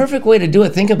on. It was the perfect way to do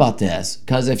it. Think about this,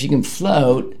 because if you can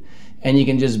float and you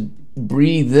can just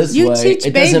breathe this You way, teach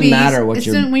it babies. doesn't matter what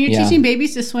you're. When you're yeah. teaching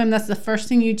babies to swim, that's the first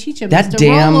thing you teach them. That is to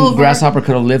damn roll over. grasshopper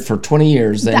could have lived for 20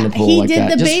 years in the pool He like did that,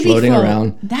 the just baby floating float.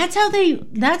 around.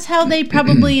 That's how they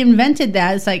probably invented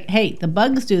that. It's like, hey, the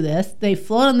bugs do this. They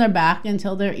float on their back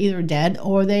until they're either dead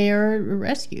or they are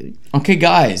rescued. Okay,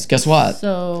 guys, guess what?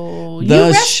 So The you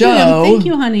rescued show- them. Thank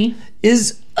you, honey.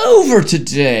 Is over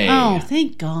today. Oh,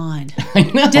 thank God. I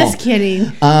know. Just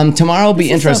kidding. Tomorrow will be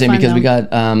This is so interesting fun, because we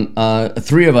though. got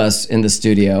 3 of us in the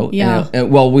studio. Yeah.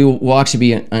 Well, we'll actually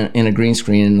be in a green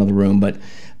screen in another room, but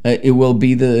it will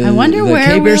be the wonder where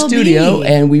K-Bear we'll studio, be.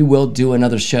 and we will do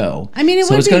another show. I mean, it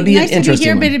so would it's going to be nice an to be interesting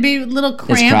here, one. but it'd be a little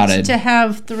cramped crowded. to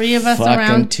have 3 of us Fucking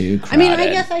around. too I mean, I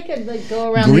crowded. guess I could like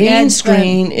go around the Green edge, but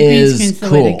screen green is screen's the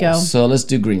cool. way to go. So let's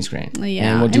do green screen.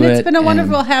 Yeah, and we'll do it's it. been a and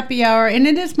wonderful happy hour, and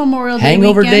it is Memorial Day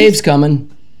Hangover weekend. Dave's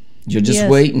coming. You'll just Yes.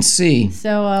 wait and see.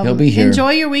 So He'll be here.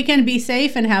 enjoy your weekend, be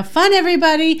safe, and have fun,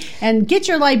 everybody. And get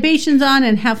your libations on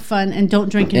and have fun, and don't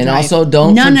drink and And drive. also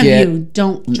don't None forget. of you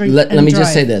don't drink Let and me just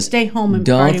drive. say this. Stay home and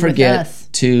don't party forget with us.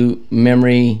 to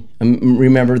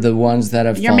remember the ones that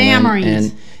have Your fallen. memories.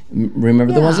 And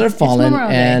remember the ones that have it's fallen, Memorial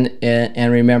Day.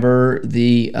 and remember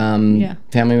the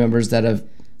family members that have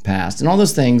passed and all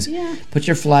those things. Yeah. Put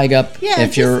your flag up Yeah,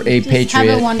 if you're a just have a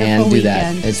patriot wonderful and do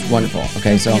that. weekend. It's wonderful.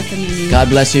 Okay, so forget the meaning. God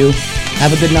bless you.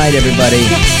 Have a good night,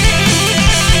 everybody.